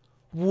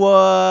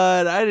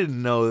 What? I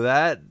didn't know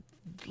that.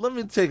 Let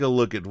me take a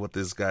look at what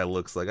this guy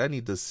looks like. I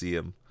need to see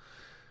him.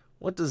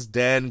 What does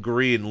Dan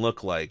Green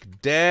look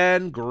like?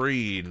 Dan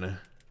Green.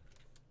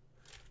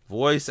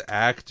 Voice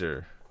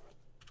actor.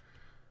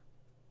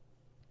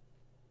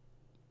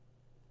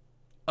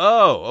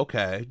 Oh,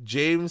 okay.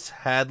 James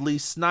Hadley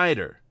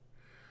Snyder.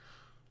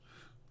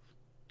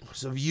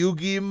 Of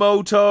Yugi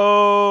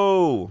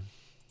Moto.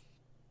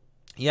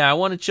 Yeah, I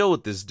want to chill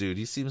with this dude.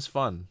 He seems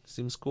fun.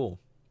 Seems cool.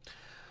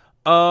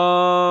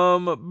 I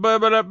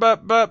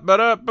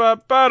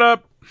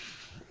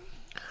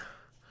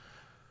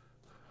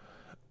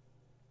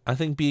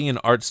think being an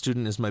art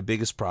student is my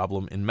biggest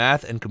problem. In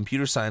math and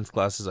computer science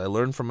classes, I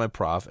learn from my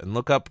prof and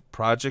look up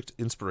project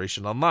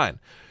inspiration online.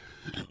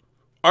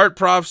 Art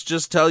profs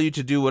just tell you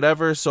to do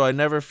whatever, so I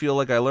never feel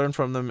like I learn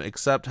from them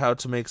except how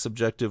to make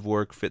subjective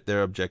work fit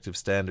their objective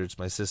standards.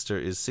 My sister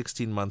is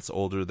 16 months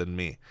older than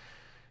me.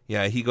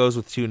 Yeah, he goes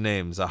with 2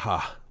 names.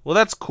 Aha. Well,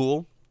 that's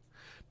cool.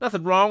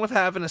 Nothing wrong with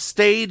having a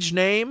stage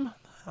name.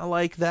 I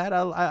like that.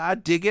 I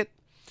dig it.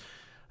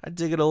 I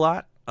dig it a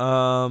lot.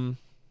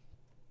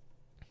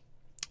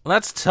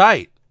 That's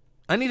tight.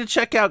 I need to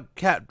check out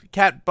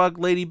Cat Bug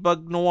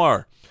Ladybug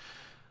Noir.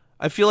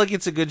 I feel like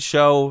it's a good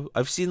show.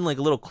 I've seen like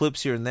little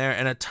clips here and there,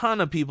 and a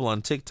ton of people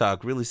on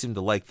TikTok really seem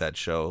to like that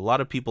show. A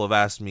lot of people have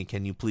asked me,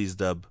 can you please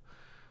dub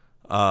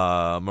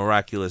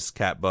Miraculous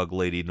Cat Bug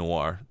Lady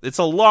Noir? It's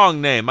a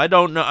long name. I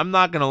don't know. I'm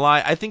not going to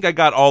lie. I think I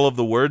got all of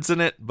the words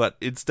in it, but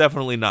it's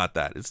definitely not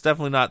that. It's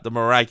definitely not the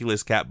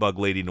Miraculous Cat Bug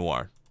Lady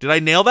Noir. Did I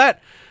nail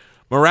that?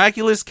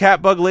 Miraculous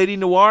Cat Bug Lady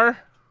Noir?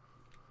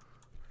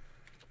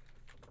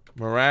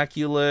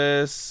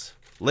 Miraculous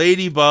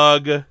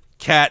Ladybug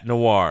Cat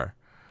Noir.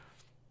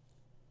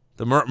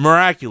 The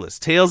Miraculous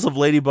Tales of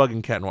Ladybug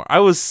and Cat Noir. I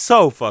was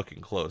so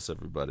fucking close,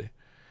 everybody.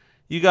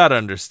 You gotta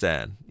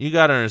understand.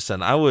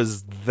 I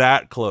was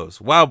that close.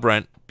 Wow,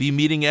 Brent. Be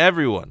meeting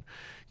everyone.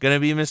 Gonna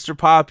be Mr.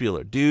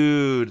 Popular.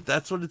 Dude,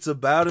 that's what it's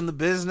about in the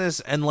business.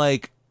 And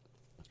like,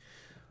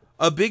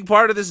 a big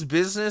part of this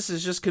business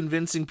is just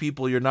convincing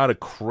people you're not a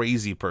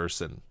crazy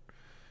person.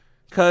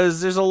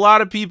 Because there's a lot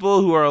of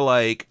people who are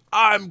like,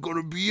 I'm going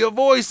to be a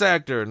voice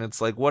actor. And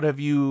it's like, what have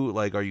you,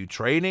 like, are you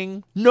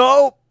training?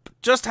 Nope.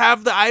 Just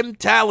have I'm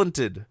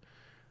talented.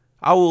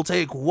 I will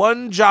take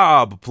one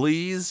job,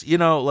 please. You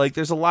know, like,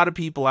 there's a lot of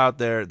people out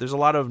there. There's a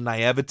lot of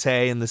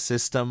naivete in the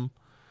system.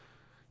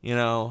 You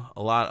know,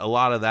 a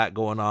lot of that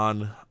going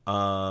on.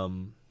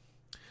 And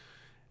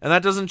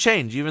that doesn't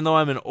change. Even though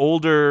I'm an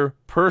older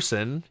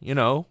person, you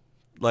know,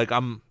 like,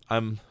 I'm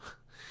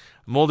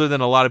older than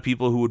a lot of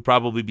people who would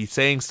probably be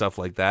saying stuff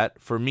like that.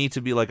 For me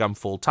to be like, I'm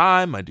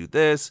full-time, I do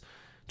this.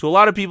 To a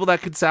lot of people,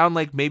 that could sound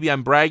like maybe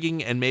I'm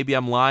bragging and maybe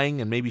I'm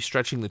lying and maybe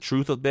stretching the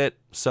truth a bit.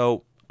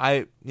 So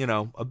a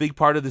big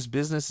part of this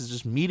business is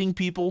just meeting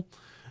people,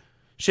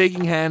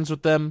 shaking hands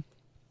with them,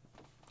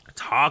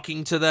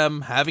 talking to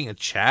them, having a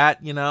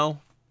chat, you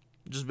know,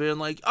 just being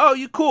like, oh,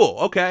 you cool,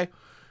 okay,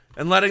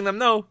 and letting them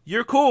know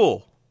you're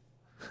cool.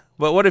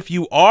 But what if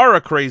you are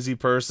a crazy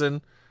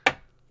person?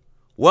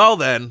 Well,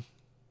 then,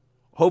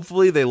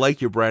 hopefully they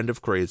like your brand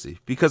of crazy,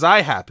 because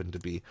I happen to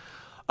be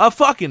a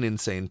fucking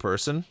insane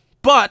person,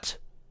 but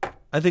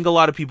I think a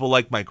lot of people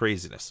like my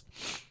craziness.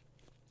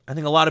 I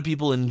think a lot of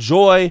people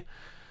enjoy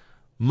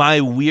my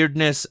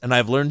weirdness, and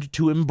I've learned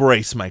to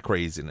embrace my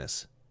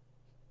craziness.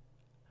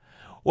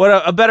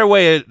 What a better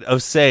way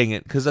of saying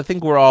it, because I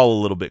think we're all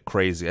a little bit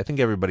crazy. I think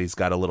everybody's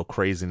got a little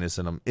craziness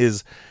in them,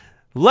 is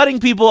letting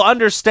people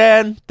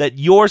understand that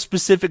your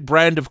specific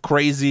brand of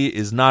crazy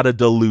is not a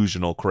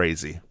delusional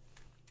crazy.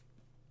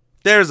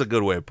 There's a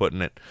good way of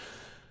putting it.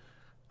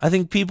 I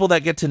think people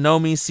that get to know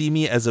me see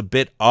me as a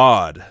bit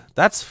odd.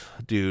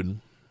 Dude,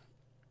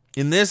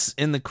 in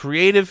the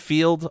creative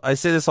field, I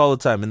say this all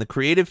the time. In the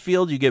creative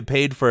field, you get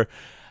paid for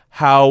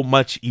how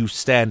much you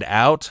stand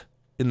out.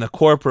 In the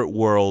corporate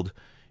world,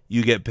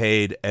 you get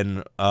paid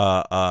and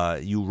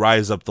you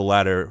rise up the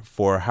ladder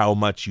for how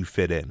much you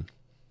fit in.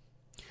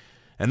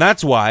 And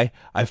that's why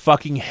I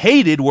fucking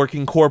hated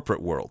working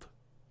corporate world.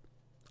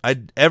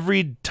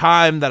 Every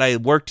time that I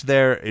worked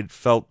there, it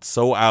felt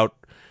so outside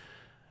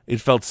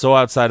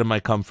of my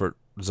comfort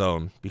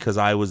zone because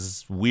I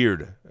was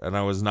weird and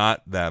I was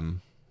not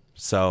them.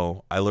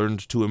 So I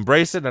learned to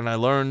embrace it, and I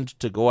learned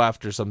to go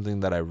after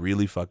something that I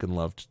really fucking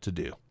loved to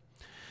do.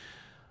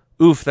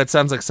 Oof, that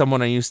sounds like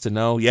someone I used to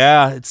know.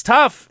 Yeah, it's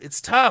tough.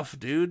 It's tough,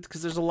 dude,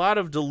 because there's a lot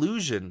of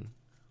delusion.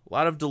 A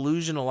lot of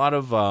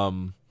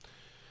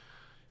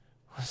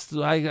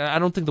I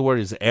don't think the word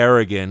is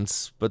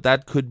arrogance, but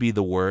that could be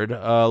the word.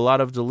 A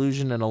lot of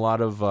delusion and a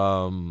lot of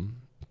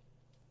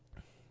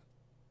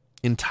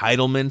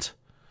entitlement.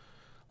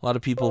 A lot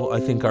of people, I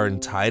think, are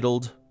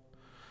entitled.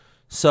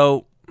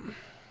 So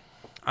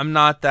I'm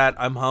not that.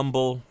 I'm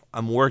humble.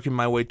 I'm working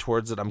my way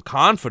towards it. I'm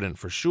confident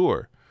for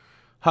sure.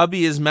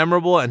 Hubby is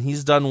memorable and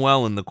he's done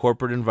well in the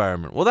corporate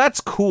environment. Well,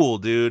 that's cool,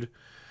 dude.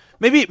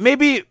 Maybe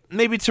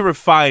to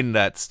refine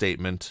that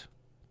statement.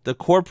 The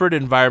corporate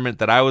environment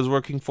that I was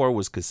working for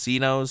was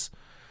casinos.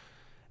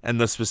 And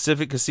the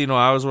specific casino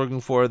I was working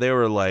for, they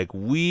were like,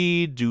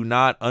 we do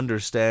not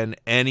understand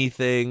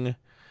anything,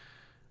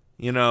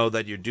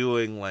 that you're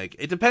doing. Like,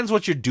 it depends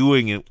what you're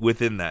doing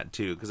within that,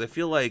 too. Because I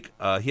feel like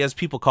he has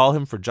people call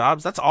him for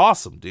jobs. That's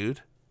awesome,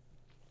 dude.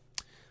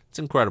 It's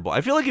incredible.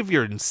 I feel like if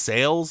you're in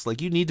sales,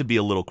 like, you need to be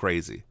a little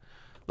crazy.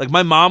 Like,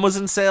 my mom was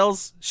in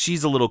sales.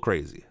 She's a little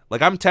crazy.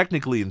 Like, I'm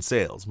technically in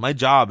sales. My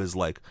job is,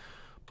 like,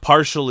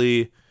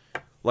 partially,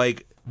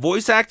 like,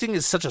 voice acting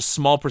is such a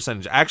small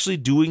percentage. Actually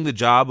doing the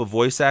job of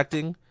voice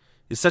acting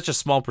is such a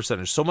small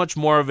percentage. So much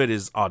more of it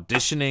is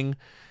auditioning,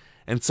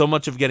 and so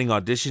much of getting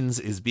auditions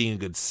is being a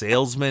good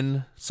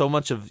salesman. So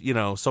much of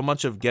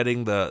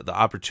getting the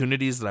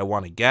opportunities that I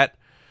want to get.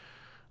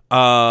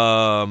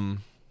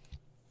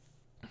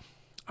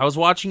 I was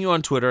watching you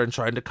on Twitter and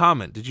trying to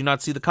comment. Did you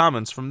not see the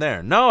comments from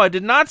there? No, I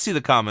did not see the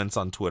comments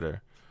on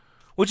Twitter,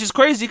 which is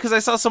crazy because I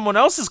saw someone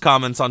else's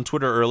comments on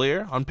Twitter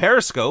earlier on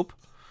Periscope.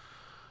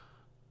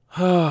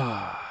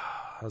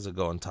 How's it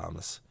going,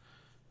 Thomas?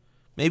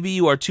 Maybe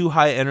you are too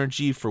high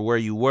energy for where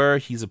you were.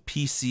 He's a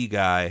PC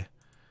guy.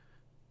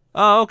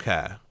 Oh,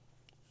 okay.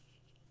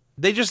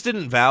 They just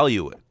didn't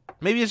value it.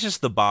 Maybe it's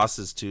just the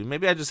bosses, too.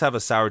 Maybe I just have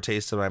a sour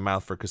taste in my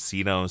mouth for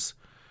casinos.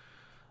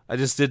 I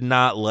just did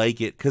not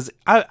like it.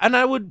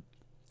 I would,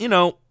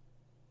 I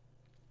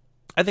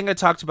think I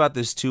talked about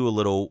this, too, a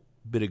little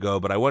bit ago,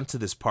 but I went to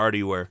this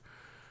party where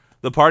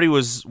the party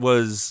was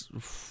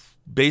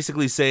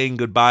basically saying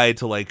goodbye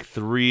to, like,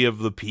 3 of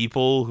the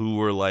people who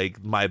were,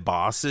 like, my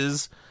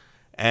bosses,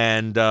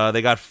 and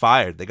they got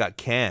fired. They got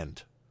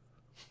canned.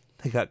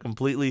 They got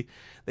completely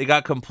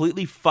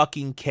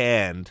fucking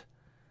canned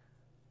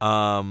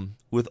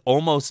with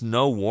almost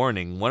no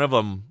warning. One of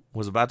them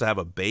was about to have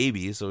a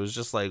baby, so it was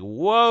just like,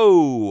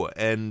 whoa.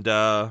 And,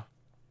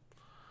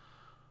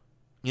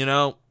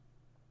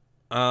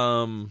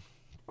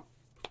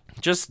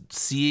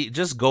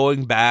 just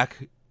going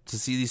back to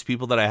see these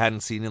people that I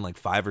hadn't seen in like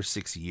 5 or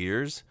 6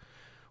 years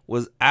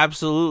was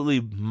absolutely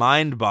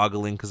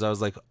mind-boggling, because I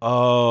was like,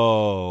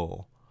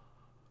 oh,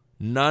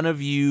 none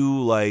of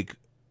you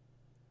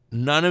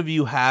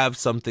have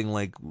something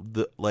like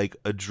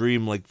a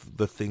dream like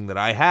the thing that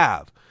I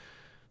have.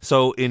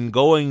 So in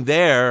going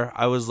there,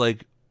 I was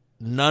like,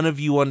 none of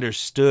you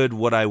understood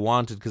what I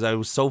wanted, because I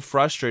was so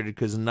frustrated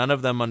because none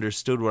of them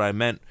understood what I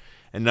meant,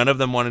 and none of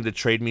them wanted to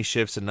trade me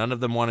shifts, and none of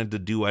them wanted to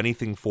do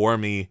anything for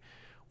me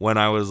when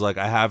I was like,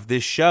 I have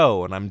this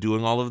show and I'm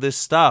doing all of this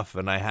stuff,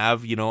 and I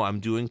have,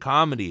 I'm doing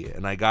comedy,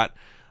 and I got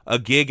a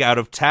gig out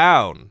of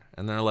town.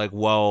 And they're like,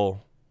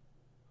 well,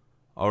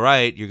 all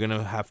right, you're going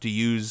to have to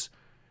use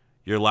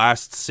your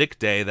last sick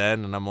day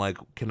then. And I'm like,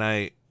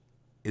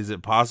 is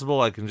it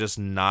possible I can just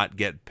not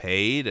get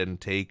paid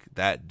and take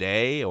that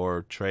day,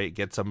 or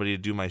get somebody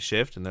to do my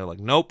shift? And they're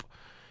like, nope,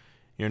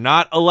 you're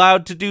not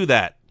allowed to do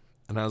that.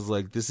 And I was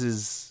like, this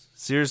is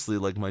seriously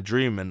like my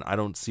dream, and I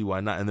don't see why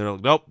not. And they're like,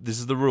 nope, this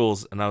is the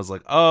rules. And I was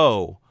like,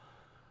 oh.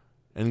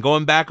 And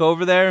going back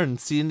over there and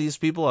seeing these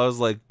people, I was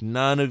like,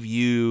 none of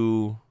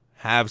you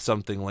have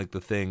something like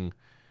the thing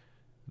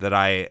that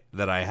I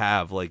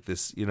have, like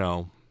this,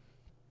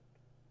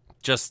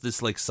 just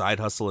this like side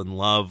hustle and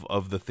love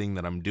of the thing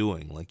that I'm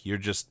doing. Like, you're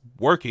just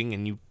working,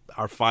 and you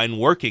are fine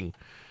working.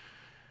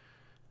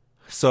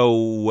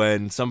 So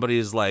when somebody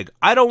is like,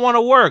 I don't want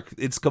to work,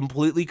 it's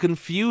completely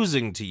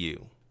confusing to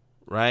you,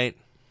 right?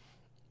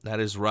 That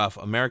is rough.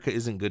 America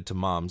isn't good to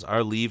moms.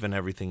 Our leave and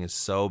everything is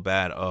so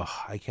bad. Oh,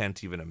 I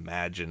can't even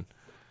imagine.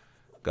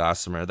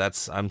 Gossamer,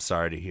 I'm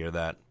sorry to hear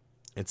that.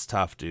 It's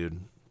tough,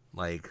 dude.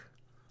 Like,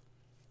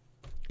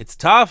 it's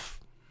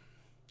tough.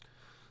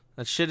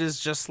 That shit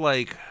is just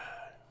like,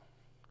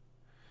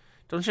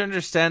 don't you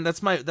understand?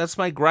 That's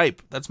my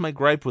gripe. That's my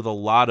gripe with a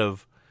lot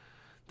of,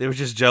 they were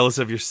just jealous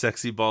of your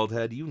sexy bald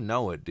head. You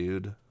know it,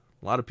 dude.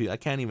 A lot of people, I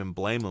can't even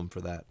blame them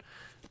for that.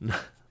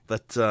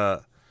 But,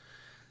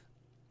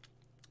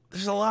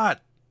 there's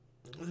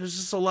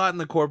just a lot in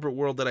the corporate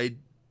world that I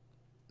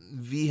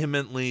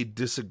vehemently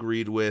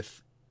disagreed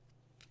with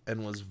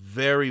and was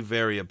very,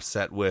 very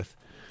upset with.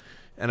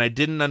 And I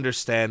didn't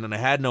understand, and I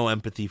had no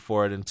empathy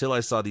for it until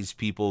I saw these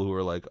people who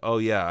were like, oh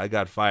yeah, I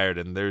got fired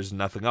and there's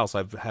nothing else.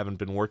 I haven't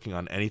been working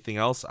on anything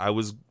else. I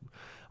was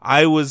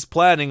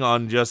planning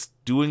on just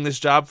doing this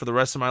job for the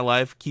rest of my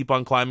life, keep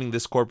on climbing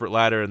this corporate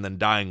ladder, and then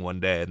dying one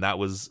day. And that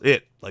was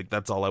it. Like,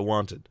 that's all I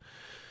wanted.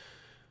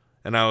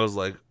 And I was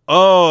like,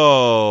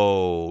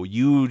 oh,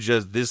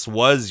 this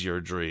was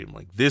your dream.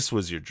 Like, this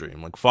was your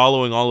dream. Like,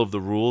 following all of the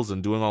rules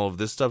and doing all of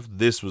this stuff,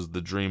 this was the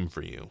dream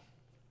for you.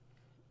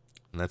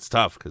 And that's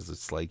tough, because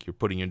it's like you're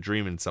putting your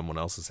dream in someone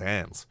else's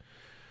hands.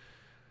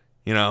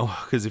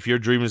 Because if your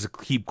dream is to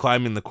keep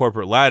climbing the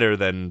corporate ladder,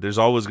 then there's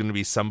always going to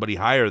be somebody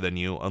higher than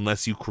you,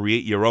 unless you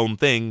create your own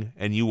thing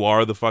and you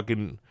are the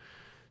fucking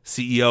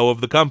CEO of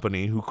the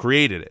company who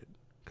created it.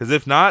 Because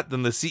if not,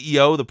 then the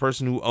CEO, the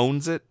person who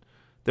owns it,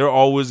 they're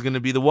always going to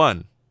be the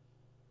one.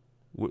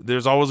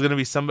 There's always going to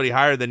be somebody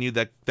higher than you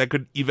that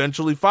could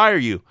eventually fire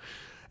you.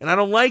 And I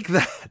don't like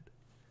that.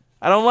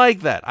 I don't like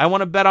that. I want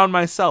to bet on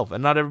myself,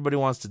 and not everybody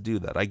wants to do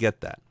that. I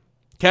get that.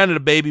 Canada,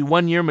 baby,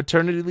 1 year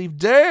maternity leave.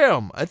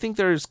 Damn. I think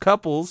there's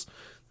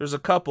a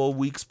couple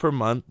weeks per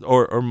month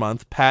or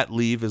month pat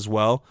leave as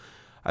well.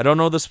 I don't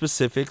know the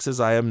specifics, as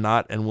I am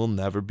not and will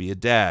never be a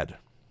dad.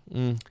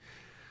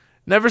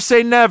 Never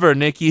say never,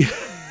 Nikki.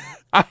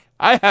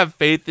 I have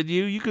faith in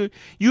you.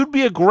 You'd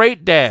be a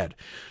great dad.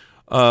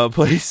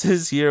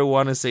 Places here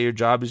want to say your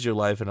job is your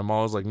life, and I'm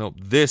always like, nope,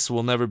 this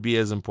will never be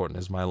as important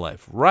as my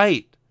life.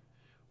 Right.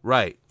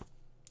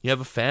 You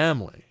have a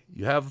family.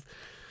 You have,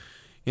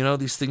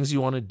 these things you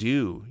want to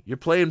do. You're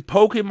playing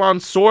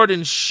Pokemon Sword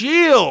and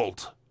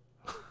Shield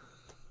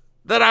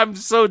that I'm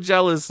so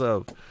jealous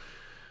of.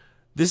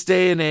 This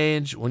day and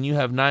age, when you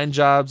have 9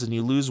 jobs and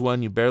you lose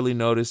one, you barely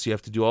notice. You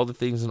have to do all the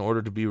things in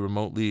order to be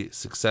remotely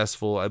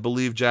successful. I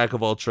believe jack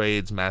of all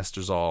trades,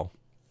 masters all.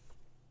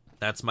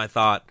 That's my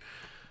thought.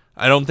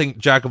 I don't think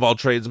jack of all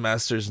trades,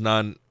 masters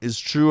none is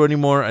true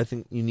anymore. I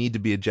think you need to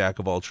be a jack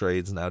of all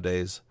trades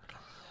nowadays.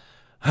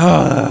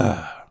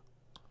 Well,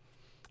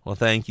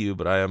 thank you,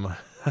 but I am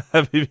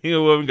happy being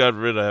a woman. God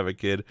forbid I have a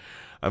kid.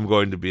 I'm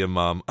going to be a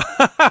mom.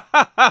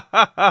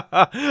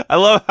 I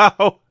love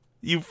how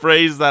you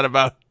phrase that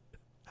about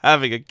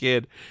having a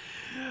kid.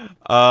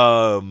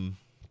 But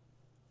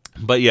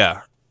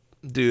yeah,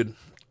 dude,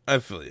 I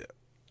feel you.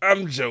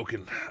 I'm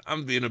joking.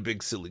 I'm being a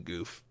big silly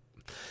goof.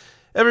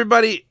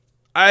 Everybody,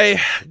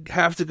 I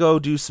have to go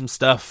do some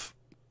stuff,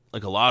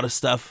 like a lot of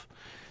stuff,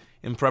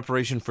 in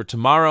preparation for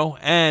tomorrow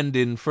and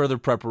in further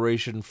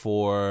preparation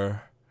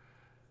for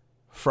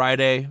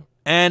Friday.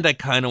 And I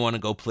kind of want to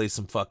go play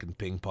some fucking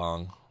ping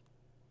pong.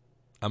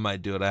 I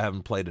might do it. I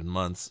haven't played in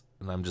months,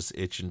 and I'm just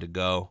itching to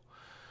go.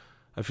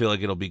 I feel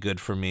like it'll be good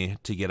for me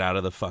to get out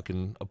of the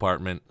fucking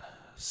apartment.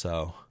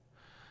 So,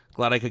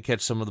 glad I could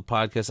catch some of the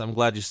podcasts. I'm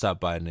glad you stopped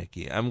by,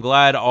 Nikki. I'm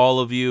glad all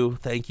of you.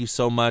 Thank you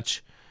so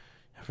much.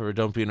 For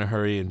don't be in a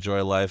hurry,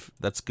 enjoy life.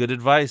 That's good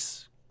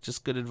advice.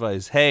 Just good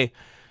advice. Hey,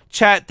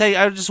 chat,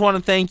 I just want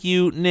to thank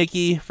you,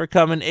 Nikki, for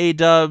coming.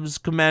 A-Dubs,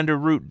 Commander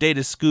Root,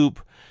 Data Scoop,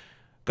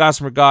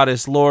 Gossamer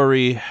Goddess,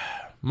 Lori,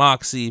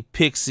 Moxie,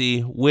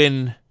 Pixie,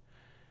 Win.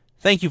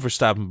 Thank you for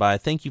stopping by.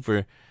 Thank you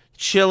for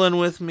chilling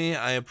with me.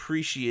 I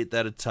appreciate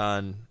that a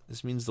ton.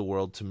 This means the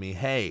world to me.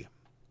 Hey,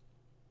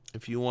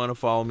 if you want to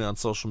follow me on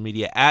social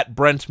media, at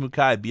Brent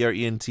Mukai,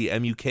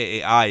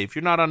 BrentMukai. If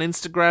you're not on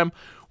Instagram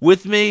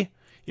with me,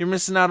 you're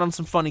missing out on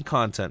some funny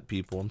content,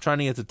 people. I'm trying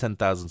to get to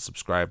 10,000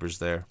 subscribers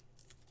there.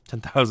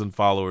 10,000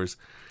 followers.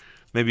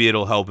 Maybe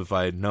it'll help if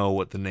I know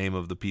what the name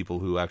of the people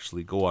who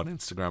actually go on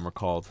Instagram are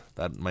called.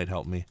 That might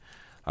help me.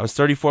 I was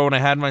 34 when I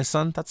had my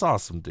son. That's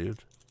awesome, dude.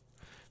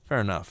 Fair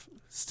enough.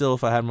 Still,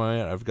 if I had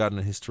my I've gotten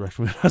a hysterectomy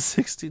when I was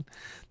 16.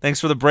 Thanks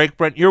for the break,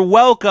 Brent. You're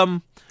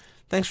welcome.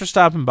 Thanks for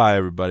stopping by,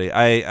 everybody.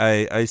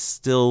 I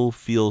still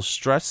feel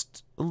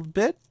stressed a little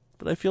bit,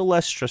 but I feel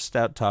less stressed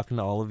out talking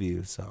to all of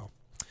you, so...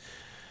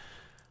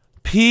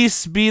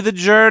 Peace be the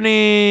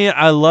journey.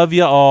 I love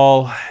you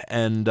all,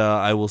 and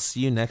I will see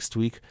you next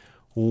week,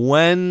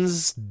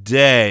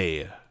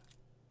 Wednesday.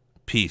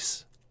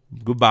 Peace.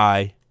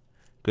 Goodbye.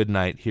 Good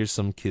night. Here's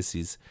some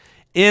kissies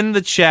in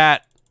the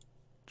chat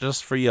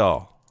just for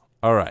y'all.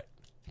 All right.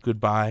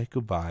 Goodbye.